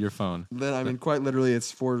literally your phone. Then I mean, quite literally,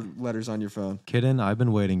 it's 4 letters on your phone. Kitten, I've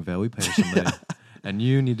been waiting very patiently. And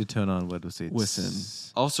you need to turn on web receipts.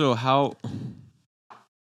 Listen. Also, how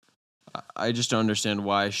I just don't understand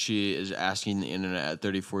why she is asking the internet at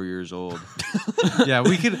 34 years old. Yeah,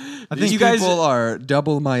 we could. I think You guys- People are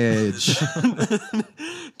double my age.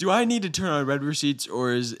 Do I need to turn on red receipts,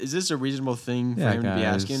 or is this a reasonable thing for Yeah, him to be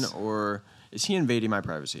guys. asking, or is he invading my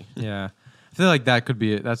privacy? Yeah. I feel like that could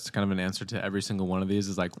be that's kind of an answer to every single one of these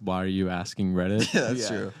is like, why are you asking Reddit? Yeah, that's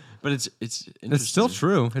Yeah. true. But it's It's interesting. still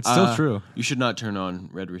true. It's still true. You should not turn on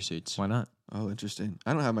red receipts. Why not? Oh, interesting.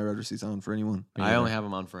 I don't have my red receipts on for anyone. I only have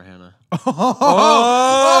them on for Hannah.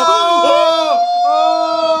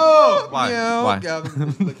 Why? Meow. Why?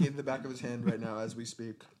 Gavin's looking at the back of his hand right now as we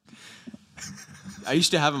speak. I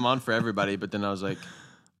used to have them on for everybody, but then I was like,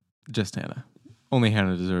 Just Hannah. Only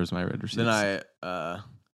Hannah deserves my red receipts. then I,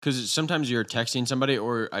 because sometimes you're texting somebody,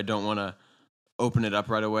 or I don't want to open it up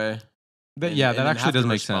right away. That, and- yeah, and that then actually have to does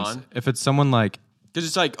make sense. respond. If it's someone like, Because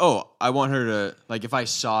it's like, oh, I want her to, like, if I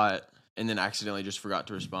saw it and then accidentally just forgot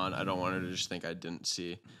to respond, I don't want her to just think I didn't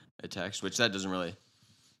see a text, which that doesn't really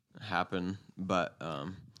happen. But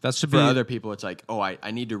that should for be other people, it's like, oh, I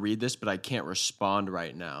need to read this, but I can't respond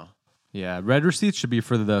right now. yeah, red receipts should be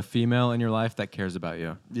for the female in your life that cares about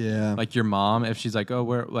you. Yeah. Like your mom, if she's like, oh,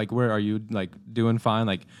 where are you, like, doing fine?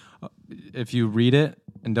 Like, if you read it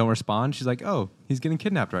and don't respond, she's like, oh, he's getting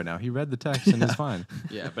kidnapped right now. He read the text and he's fine.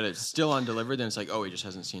 Yeah, but it's still undelivered, then it's like, oh, he just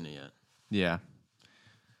hasn't seen it yet. Yeah.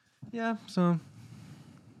 Yeah, so.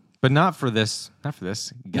 But not for this guy.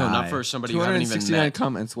 No, not for somebody you haven't even 269 met.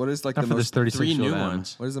 comments. What is like Not the for this most 3 new 36-year-old man.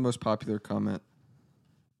 ones. what is the most popular comment?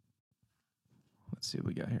 Let's see what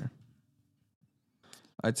we got here.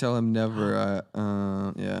 I tell him never.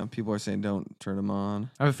 Yeah, people are saying don't turn them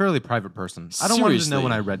on. I'm a fairly private person. I don't want to know Seriously.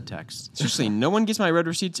 when I read text. Seriously, no one gets my red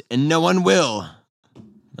receipts, and no one will.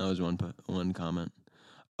 That was one comment.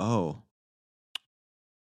 Oh.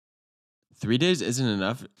 3 days isn't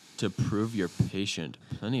enough to prove you're patient.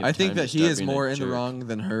 Plenty of I think time that to he stop is being a more in the jerk. wrong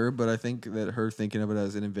than her, but I think that her thinking of it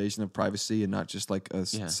as an invasion of privacy and not just like a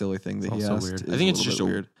Yeah. silly thing that he also asked. weird. is I think a it's little just bit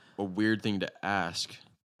weird. a weird thing to ask.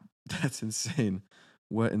 That's insane.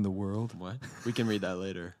 What in the world? What? We can read that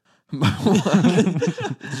later. What?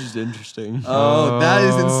 It's just interesting. Oh, that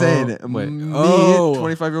is insane. Wait. Me, Oh.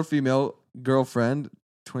 25-year-old female girlfriend,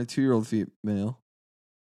 22-year-old female.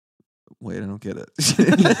 Wait, I don't get it.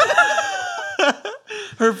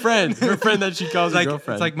 her friend that she calls her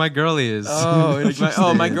girlfriend. It's like my girlie is. Oh,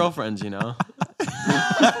 Like my girlfriends, you know.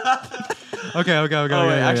 Okay.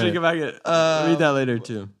 Actually, go back and read that later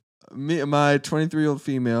too. My 23-year-old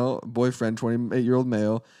female boyfriend, 28-year-old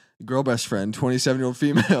male, girl best friend, 27-year-old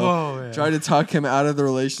female, tried to talk him out of the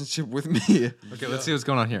relationship with me. Okay, let's see what's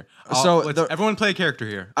going on here. Everyone play a character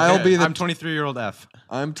here. I'll be I'm 23-year-old F.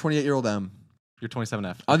 I'm 28-year-old M. You're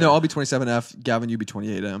 27F. Oh no, I'll be 27F. Gavin, you be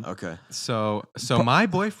 28M. Okay. So my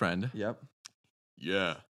boyfriend. Yep.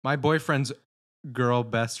 Yeah. My boyfriend's girl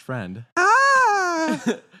best friend.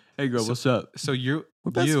 Hey girl, what's up? So you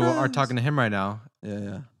are friends. talking to him right now.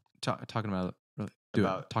 Yeah. Talking about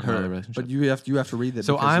About the her. relationship. But you have to read that.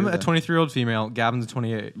 So because I'm you're a 23-year-old female. Gavin's a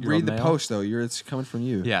 28-year-old Read the male. post though. It's coming from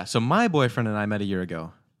you. Yeah. So my boyfriend and I met a year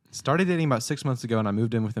ago. Started dating about 6 months ago, and I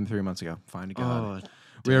moved in with him 3 months ago. Fine to God.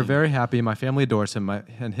 We are very happy. My family adores him,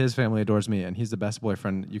 and his family adores me, and he's the best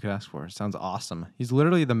boyfriend you could ask for. Sounds awesome. He's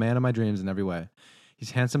literally the man of my dreams in every way.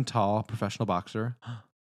 He's handsome, tall, professional boxer.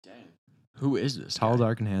 Dang. Who is this? Tall, guy?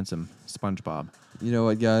 dark, and handsome. SpongeBob. You know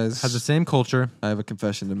what, guys? Has the same culture. I have a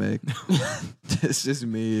confession to make. This is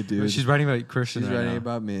me, dude. She's writing about Christian. She's right writing now.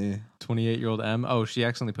 about me. 28-year-old M. Oh, she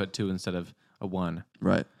accidentally put 2 instead of a 1.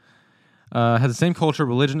 Right. Has the same culture,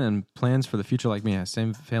 religion, and plans for the future like me. Has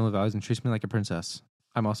same family values and treats me like a princess.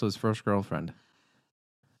 I'm also his first girlfriend.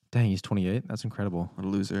 Dang, he's 28. That's incredible. What a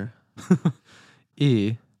loser.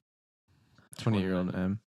 E. 28-year-old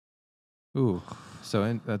M. Ooh.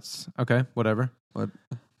 So that's okay. Whatever. What?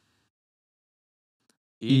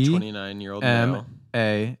 E, 29-year-old M. male.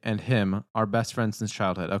 A and him are best friends since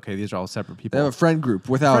childhood. Okay, these are all separate people. They have a friend group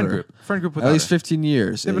without her. Friend group without At least her. 15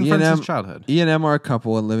 years. They've been E friends and since childhood. E and M are a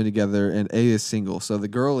couple and living together, and A is single. So the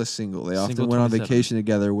girl is single. They often Single went on 27. vacation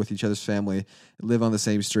together with each other's family, live on the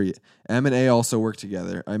same street. M and A also work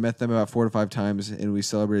together. I met them about 4 to 5 times, and we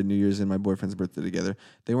celebrated New Year's and my boyfriend's birthday together.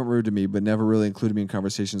 They weren't rude to me, but never really included me in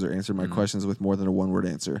conversations or answered my questions with more than a one-word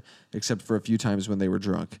answer, except for a few times when they were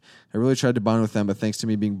drunk. I really tried to bond with them, but thanks to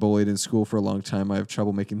me being bullied in school for a long time, I have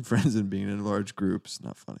trouble making friends and being in large groups.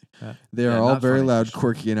 Not funny. They are all not very funny. loud,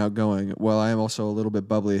 quirky, and outgoing. While I am also a little bit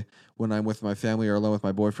bubbly when I'm with my family or alone with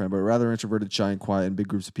my boyfriend, but rather introverted, shy, and quiet in big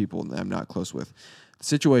groups of people that I'm not close with. The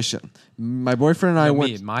situation. My boyfriend and I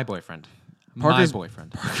went... My boyfriend. Parker's- my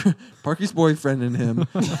boyfriend. Parky's boyfriend and him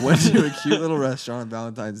went to a cute little restaurant on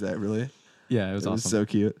Valentine's Day. Really? Yeah, it was It was awesome. so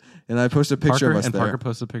cute. And I posted a picture Parker of us and there. Parker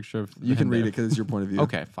posted a picture of You can him read there. it because it's your point of view.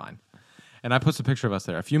 Okay, fine. And I posted a picture of us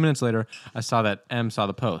there. A few minutes later, I saw that M saw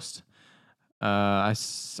the post. I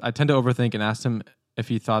tend to overthink and asked him if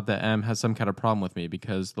he thought that M has some kind of problem with me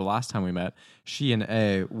because the last time we met, she and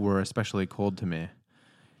A were especially cold to me.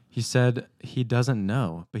 He said he doesn't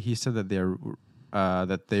know, but he said that they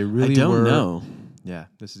really I don't were. know. Yeah,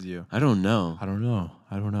 this is you. I don't know. I don't know.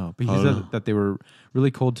 But he I don't said know. that they were really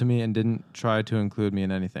cold to me and didn't try to include me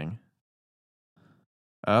in anything.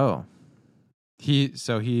 Oh. He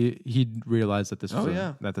realized that this was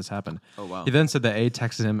that this happened. Oh, wow. He then said that A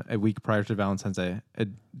texted him a week prior to Valentine's Day, a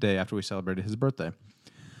day after we celebrated his birthday.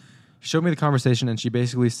 She showed me the conversation, and she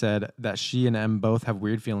basically said that she and M both have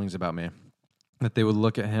weird feelings about me. That they would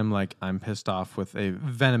look at him like I'm pissed off with a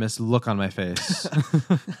venomous look on my face.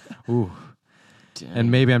 Ooh. Dang. And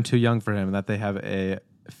maybe I'm too young for him, and that they have a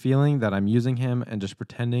feeling that I'm using him and just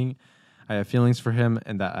pretending I have feelings for him,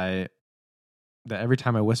 and that every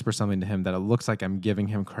time I whisper something to him, that it looks like I'm giving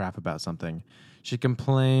him crap about something. She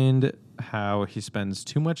complained how he spends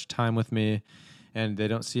too much time with me, and they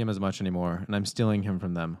don't see him as much anymore, and I'm stealing him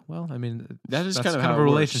from them. Well, I mean, That is that's kind of kind how of a it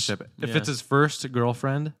works. relationship. If Yeah. it's his first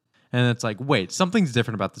girlfriend, and it's like, wait, something's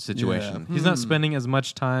different about the situation. Yeah. He's not spending as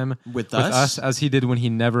much time With with us? us as he did when he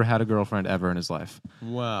never had a girlfriend ever in his life.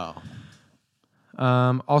 Wow.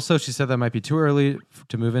 Also, she said that might be too early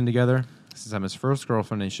to move in together. Since I'm his first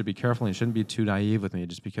girlfriend, and he should be careful and he shouldn't be too naive with me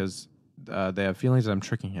just because they have feelings that I'm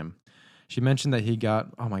tricking him. She mentioned that he got,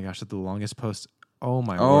 oh my gosh, that's the longest post. Oh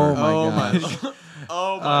my Oh word. my gosh.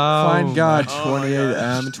 Oh my. Fine God, Oh my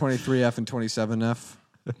 28M, 23F, and 27F.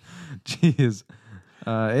 Jeez. 8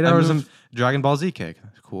 hours of Dragon Ball Z cake.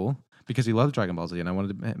 Cool. Because he loved Dragon Ball Z and I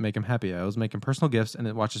wanted to make him happy. I was making personal gifts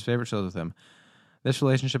and watch his favorite shows with him. This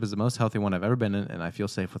relationship is the most healthy one I've ever been in, and I feel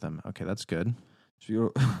safe with him. Okay, that's good.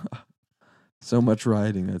 So much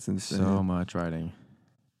writing. That's insane. So much writing.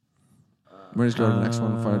 We're just going to the next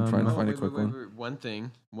one. Find Oh, a quick one. One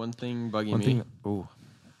thing bugging One me thing. Ooh.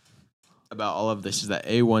 about all of this is that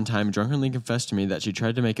A one time drunkenly confessed to me that she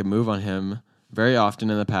tried to make a move on him very often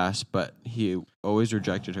in the past, but he always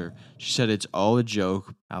rejected her. She said it's all a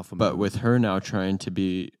joke, Alpha but move. with her now trying to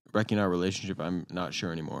be wrecking our relationship, I'm not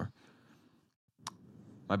sure anymore.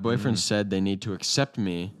 My boyfriend said they need to accept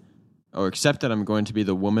me, or accept that I'm going to be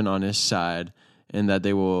the woman on his side, and that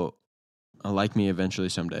they will like me eventually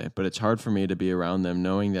someday. But it's hard for me to be around them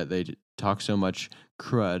knowing that they talk so much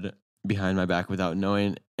crud behind my back without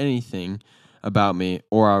knowing anything about me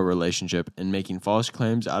or our relationship and making false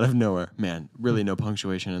claims out of nowhere. Man, really no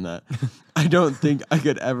punctuation in that. I don't think I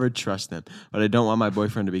could ever trust them, but I don't want my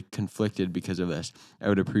boyfriend to be conflicted because of this. I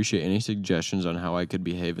would appreciate any suggestions on how I could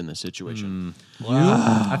behave in this situation.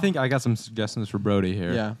 I think I got some suggestions for Brody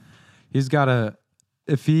here. Yeah. He's got to,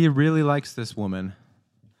 if he really likes this woman,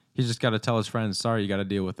 he's just got to tell his friends, sorry, you got to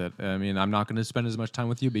deal with it. I mean, I'm not going to spend as much time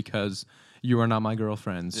with you because you are not my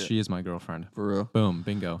girlfriend. Yeah. She is my girlfriend. For real. Boom.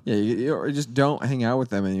 Bingo. Yeah, you just don't hang out with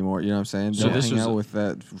them anymore. You know what I'm saying? So Don't hang out with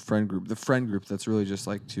that friend group. The friend group that's really just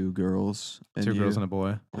like two girls. And Two girls and a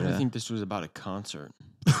boy. Why do I think this was about a concert?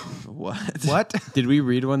 What? What? Did we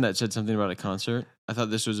read one that said something about a concert? I thought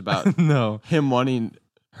this was about No. him wanting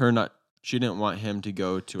her not. She didn't want him to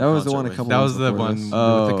go to. That a was the concert one a with couple. That was months the before one this. with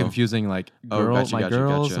Oh. the confusing, like, Oh, girls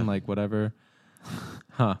gotcha. and like whatever.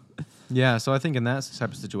 Huh. Yeah, so I think in that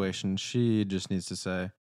type of situation, she just needs to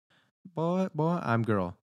say, boy, I'm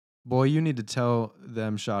girl. Boy, you need to tell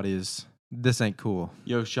them shawties, this ain't cool.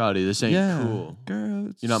 Yo, Shoddy, this ain't cool. Girl,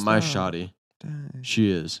 You're not my stop. Shoddy. Dang.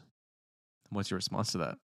 She is. What's your response to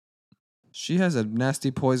that? She has a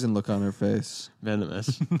nasty poison look on her face. Venomous.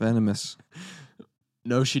 Venomous.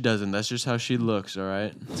 No, she doesn't. That's just how she looks, all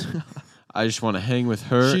right? I just want to hang with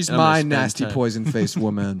her. She's and I'm gonna my spend nasty time- poison face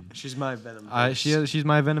woman. She's my venom. She's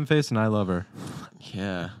my venom face and I love her.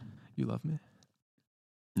 Yeah. You love me?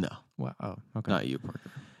 No, Wow. Oh, okay. not you, Parker.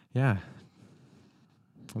 Yeah.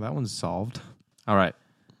 Well, that one's solved. All right.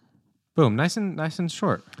 Boom. Nice and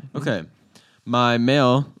short. Okay. My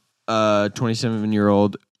male,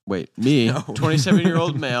 27-year-old, me, No.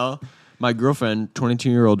 27-year-old male, my girlfriend,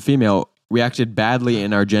 22-year-old female, reacted badly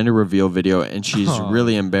in our gender reveal video, and she's Aw.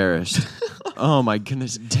 really embarrassed. Oh, my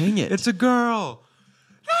goodness. Dang it. It's a girl.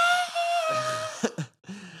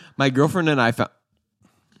 My girlfriend and I found...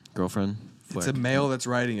 Girlfriend? It's a male that's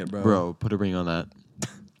writing it, bro. Bro, put a ring on that.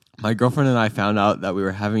 My girlfriend and I found out that we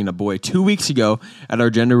were having a boy 2 weeks ago at our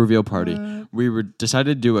gender reveal party. We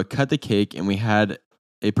decided to do a cut the cake, and we had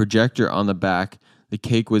a projector on the back. The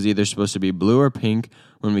cake was either supposed to be blue or pink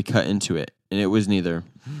when we cut into it, and it was neither.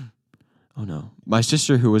 Oh no. My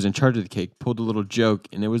sister, who was in charge of the cake, pulled a little joke,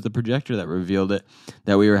 and it was the projector that revealed it,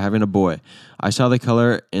 that we were having a boy. I saw the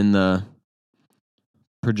color in the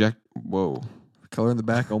Whoa. Color in the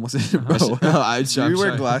back almost. Bro. Do Do you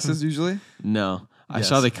wear glasses usually? No. I Yes.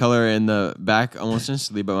 saw the color in the back almost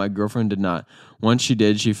instantly, but my girlfriend did not. Once she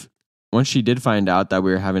did find out that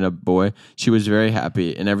we were having a boy, she was very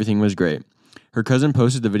happy and everything was great. Her cousin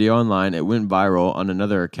posted the video online. It went viral on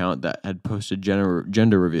another account that had posted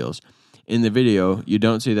gender reveals. In the video, you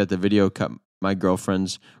don't see that the video cut my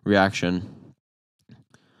girlfriend's reaction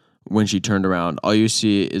when she turned around. All you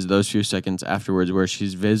see is those few seconds afterwards where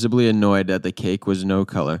she's visibly annoyed that the cake was no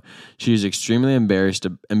color. She is extremely embarrassed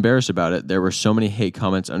about it. There were so many hate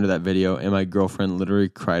comments under that video, and my girlfriend literally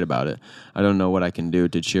cried about it. I don't know what I can do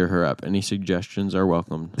to cheer her up. Any suggestions are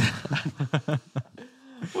welcomed.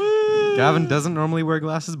 Gavin doesn't normally wear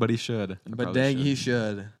glasses, but he should. But Probably dang, should. he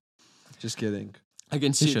should. Just kidding. I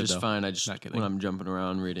can see it should, just though. fine. I just, Not kidding. when I'm jumping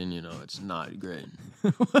around reading, it's not great.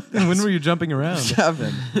 And when were you jumping around?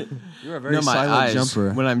 Kevin, you're a very No, my silent eyes,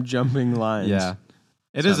 jumper. when I'm jumping lines. Yeah.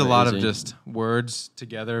 It It's is a lot of amazing. just words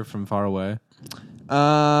together from far away.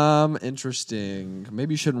 Interesting.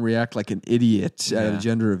 Maybe you shouldn't react like an idiot at Yeah. a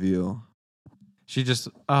gender reveal. She just,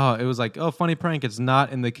 it was like, funny prank. It's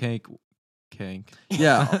not in the cake. Cake.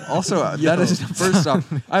 Yeah. Also, that is first off.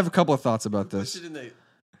 I have a couple of thoughts about this.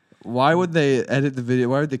 Why would they edit the video?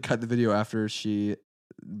 Why would they cut the video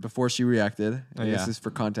before she reacted? I guess Yeah. this is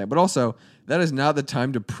for content. But also, that is not the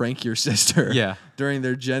time to prank your sister. Yeah. During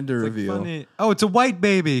their gender It's like reveal. funny. Oh, it's a white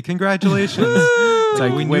baby. Congratulations. It's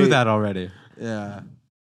like, we knew wait. that already. Yeah.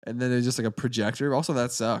 And then it's just like a projector. Also,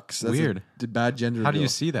 that sucks. That's Weird. A bad gender How do reveal. you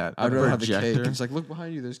see that? I'd rather have the cake. projector? It's like, look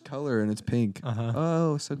behind you. There's color and it's pink. Uh-huh.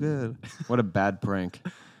 Oh, so good. What a bad prank.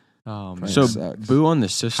 Oh, man. Prank So, sucks. boo on the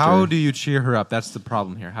sister. How do you cheer her up? That's the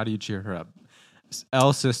problem here. How do you cheer her up?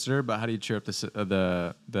 L sister, but how do you cheer up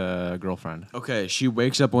the girlfriend? Okay, she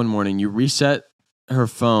wakes up one morning. You reset her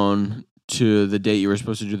phone to the date you were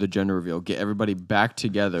supposed to do the gender reveal. Get everybody back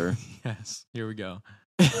together, Yes. Here we go.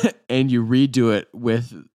 and you redo it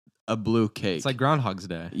with a blue cake. It's like Groundhog's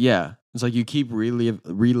Day. yeah, it's like you keep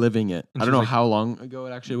reliving it. And I she's don't know like, how long ago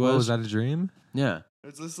it actually What was. was that a dream? Yeah,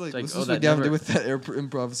 It's just like, like, this oh, is that what Gavin never- did with that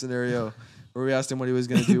improv scenario where we asked him what he was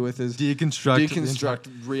going to do with his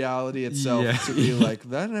Deconstruct. reality itself Yeah. to be like,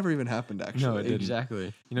 that never even happened, actually. No, it didn't.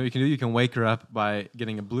 exactly. You know what you can do? You can wake her up by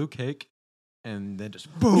getting a blue cake and then just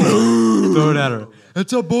boom, throw it at her.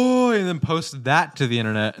 It's a boy. And then post that to the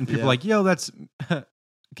internet. And people Yeah. are like, yo, that's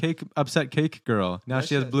upset cake girl. Now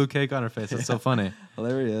she has blue cake on her face. That's so funny.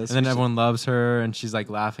 Hilarious. And then everyone loves her, and she's like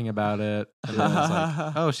laughing about it. And then it's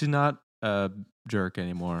like, oh, she's not a jerk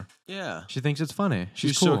anymore. Yeah. She thinks it's funny.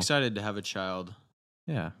 She's cool. so excited to have a child.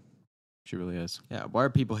 Yeah, she really is. Yeah. Why are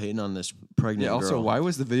people hating on this pregnant girl? Also, why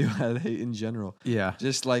was the video had hate in general? Yeah.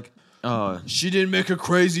 Just like, Oh, she didn't make a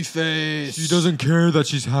crazy face. She doesn't care that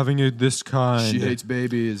she's having it this kind. She hates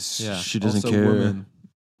babies. Yeah. she doesn't Also care. women.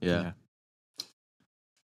 Yeah.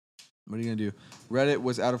 What are you gonna do? Reddit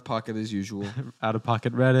was out of pocket as usual. Out of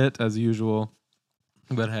pocket Reddit as usual.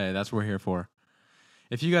 But hey, that's what we're here for.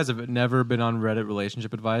 If you guys have never been on Reddit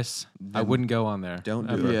relationship advice, I wouldn't go on there. Don't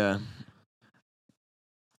do ever. it. Yeah.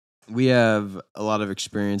 We have a lot of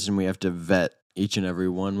experience, and we have to vet each and every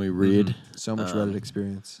one we read. So much Reddit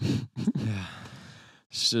experience. Yeah.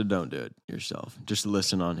 So don't do it yourself. Just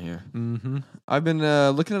listen on here. Mm-hmm. I've been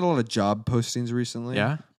looking at a lot of job postings recently.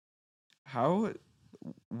 Yeah.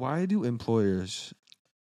 Why do employers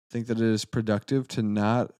think that it is productive to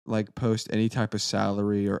not like post any type of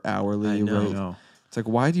salary or hourly I know. rate? No. It's like,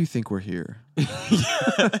 why do you think we're here?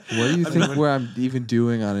 What do you think I'm even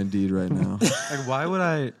doing on Indeed right now? Like, why would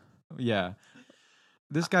I? Yeah.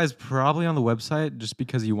 This guy's probably on the website just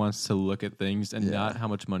because he wants to look at things and Yeah. not how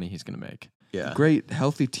much money he's going to make. Yeah. Great,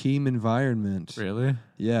 healthy team environment. Really?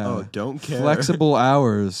 Yeah. Oh, don't care. Flexible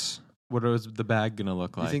hours. What is the bag going to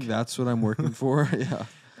look like? You think that's what I'm working for? Yeah.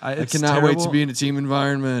 I It's cannot wait to terrible. be in a team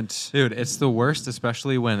environment. Dude, it's the worst,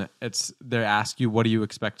 especially when they ask you, what do you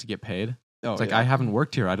expect to get paid? Oh, It's like, yeah. I haven't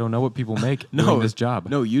worked here. I don't know what people make No. doing this job.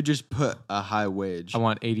 No, you just put a high wage. I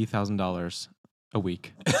want $80,000 a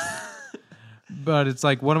week. But it's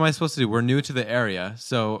like, what am I supposed to do? We're new to the area,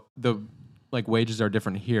 so the like wages are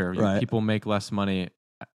different here. Right. People make less money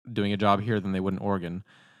doing a job here than they would in Oregon.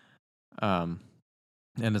 And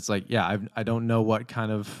it's like, yeah, I don't know what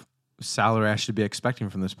kind of salary I should be expecting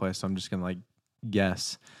from this place, so I'm just gonna like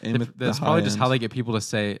guess. Aim at the That's high probably just end. how they get people to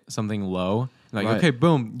say something low. Like, Right. okay,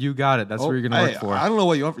 boom, you got it. That's Oh, what you're gonna hey, work for. I don't know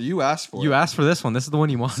what you want for. You asked for You it. asked for this one. This is the one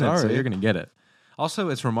you wanted, so Sorry. you're gonna get it. Also,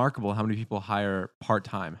 it's remarkable how many people hire part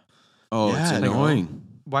time. Oh, Yeah, it's I know. annoying.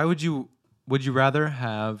 Why would you rather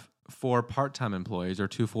have 4 part-time employees or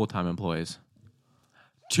 2 full-time employees?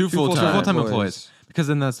 Two Two full-time full-time. Full-time employees. employees. Because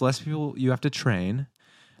then that's less people you have to train.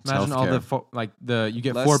 Imagine all healthcare. you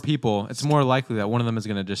get Less- 4 people, it's more likely that one of them is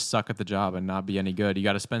going to just suck at the job and not be any good. You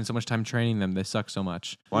got to spend so much time training them, they suck so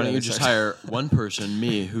much. Why don't Yeah, you they just suck. hire one person,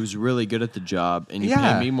 me, who's really good at the job, and you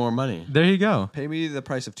Yeah. pay me more money? There you go. Pay me the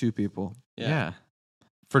price of 2 people. Yeah.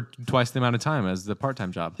 For twice the amount of time as the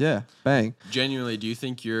part-time job. Yeah. Bang. Genuinely, do you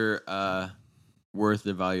think you're worth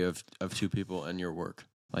the value of 2 people and your work?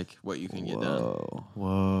 Like what you can get done? Whoa.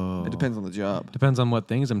 Whoa. It depends on the job. Depends on what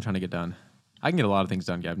things I'm trying to get done. I can get a lot of things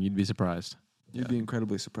done, Gavin. You'd be surprised. You'd be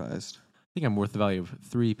incredibly surprised. I think I'm worth the value of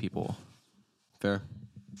 3 people. Fair.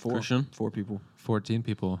 4. Christian? 4 people. 14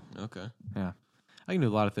 people. Okay. Yeah. I can do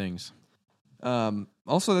a lot of things.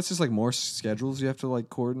 Also, that's just like more schedules you have to like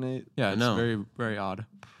coordinate. Yeah, I it's know. very, very odd.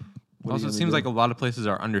 What are Also, you it gonna seems do? like a lot of places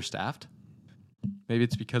are understaffed. Maybe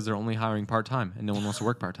it's because they're only hiring part-time and no one wants to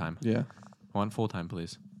work part-time. Yeah. I want full-time,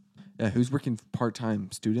 please. Yeah. Who's working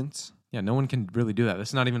part-time? Students? Yeah, no one can really do that. This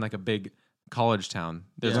is not even like a big college town.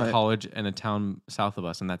 There's Yeah. a college and a town south of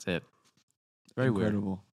us, and that's it. Very weird.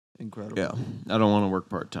 Incredible. Yeah. I don't want to work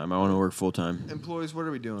part-time. I want to work full-time. Employees, what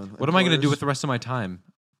are we doing? What am I going to do with the rest of my time?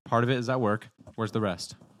 Part of it is at work. Where's the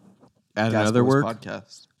rest? Add another work?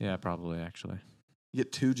 podcast? Yeah, probably, actually. You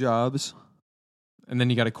get 2 jobs. And then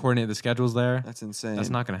you got to coordinate the schedules there. That's insane. That's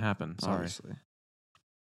not going to happen. Sorry. Obviously.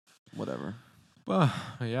 Whatever. Well,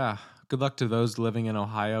 yeah. Good luck to those living in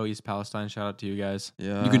Ohio, East Palestine. Shout out to you guys.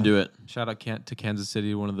 Yeah. You can do it. Shout out to Kansas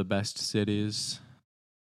City, one of the best cities.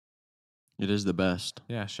 It is the best.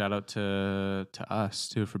 Yeah, shout out to us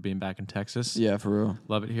too for being back in Texas. Yeah, for real.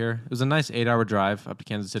 Love it here. It was a nice 8-hour drive up to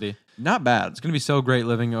Kansas City. Not bad. It's gonna be so great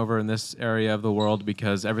living over in this area of the world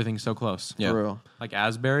because everything's so close. Yeah. For real. Like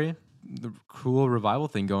Asbury, the cool revival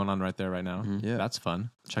thing going on right there right now. Yeah. That's fun.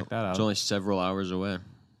 Check that out. It's only several hours away.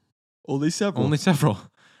 Only several. Only several.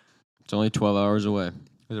 It's only 12 hours away.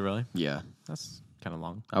 Is it really? Yeah. That's kind of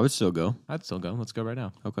long. I would still go. I'd still go. Let's go right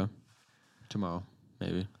now. Okay. Tomorrow,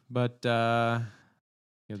 maybe. But Oh,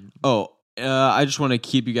 I just want to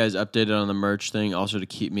keep you guys updated on the merch thing, also to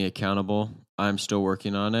keep me accountable. I'm still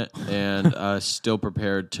working on it and still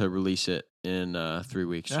prepared to release it in 3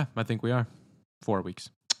 weeks. yeah, I think we are. 4 weeks.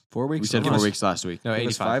 4 weeks. We said Almost. 4 weeks last week. No, Give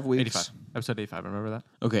us 85. 5 weeks. 85. Episode 85. Remember that?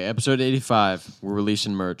 Okay, episode 85, we're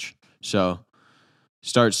releasing merch. So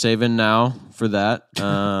start saving now for that.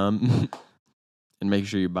 and make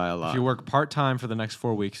sure you buy a lot. If you work part-time for the next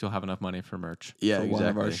 4 weeks, you'll have enough money for merch. Yeah, for exactly. one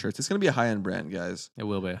of our shirts. It's gonna be a high-end brand, guys. It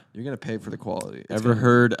will be. You're gonna pay for the quality. It's Ever gonna-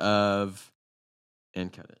 heard of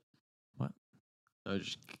and cut it? What? No,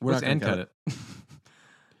 just We're What's not gonna and cut it?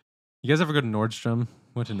 You guys ever go to Nordstrom?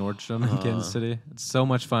 Went to Nordstrom in Kansas City. It's so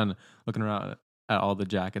much fun looking around at all the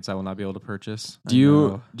jackets I will not be able to purchase. do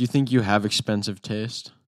you think you have expensive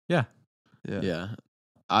taste? Yeah. Yeah.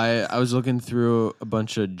 I was looking through a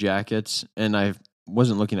bunch of jackets and I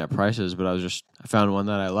wasn't looking at prices, but I found one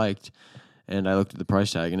that I liked and I looked at the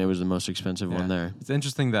price tag and it was the most expensive one there. It's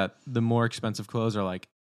interesting that the more expensive clothes are like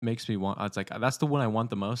makes me want. It's like that's the one I want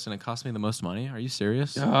the most, and it costs me the most money. Are you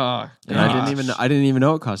serious? Ah, And I didn't even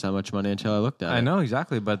know it cost that much money until I looked at it. I know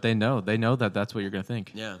exactly, but they know that that's what you're gonna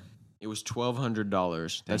think. Yeah. It was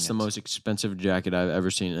 $1,200. That's the it. most expensive jacket I've ever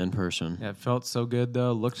seen in person. Yeah, it felt so good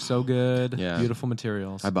though. Looked so good. Yeah. Beautiful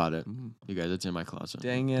materials. I bought it. You guys, it's in my closet.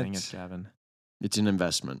 dang it. Dang it, Gavin. It's an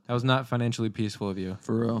investment. That was not financially peaceful of you.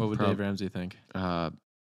 For real. What would Dave Ramsey think?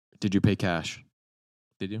 Did you pay cash?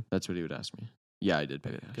 Did you? That's what he would ask me. Yeah, I did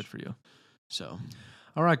pay cash. Good for you. So,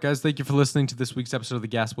 All right, guys. Thank you for listening to this week's episode of the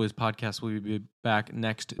Gas Boys podcast. We'll be back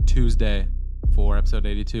next Tuesday for episode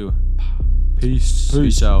 82. Peace.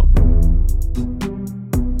 Peace out.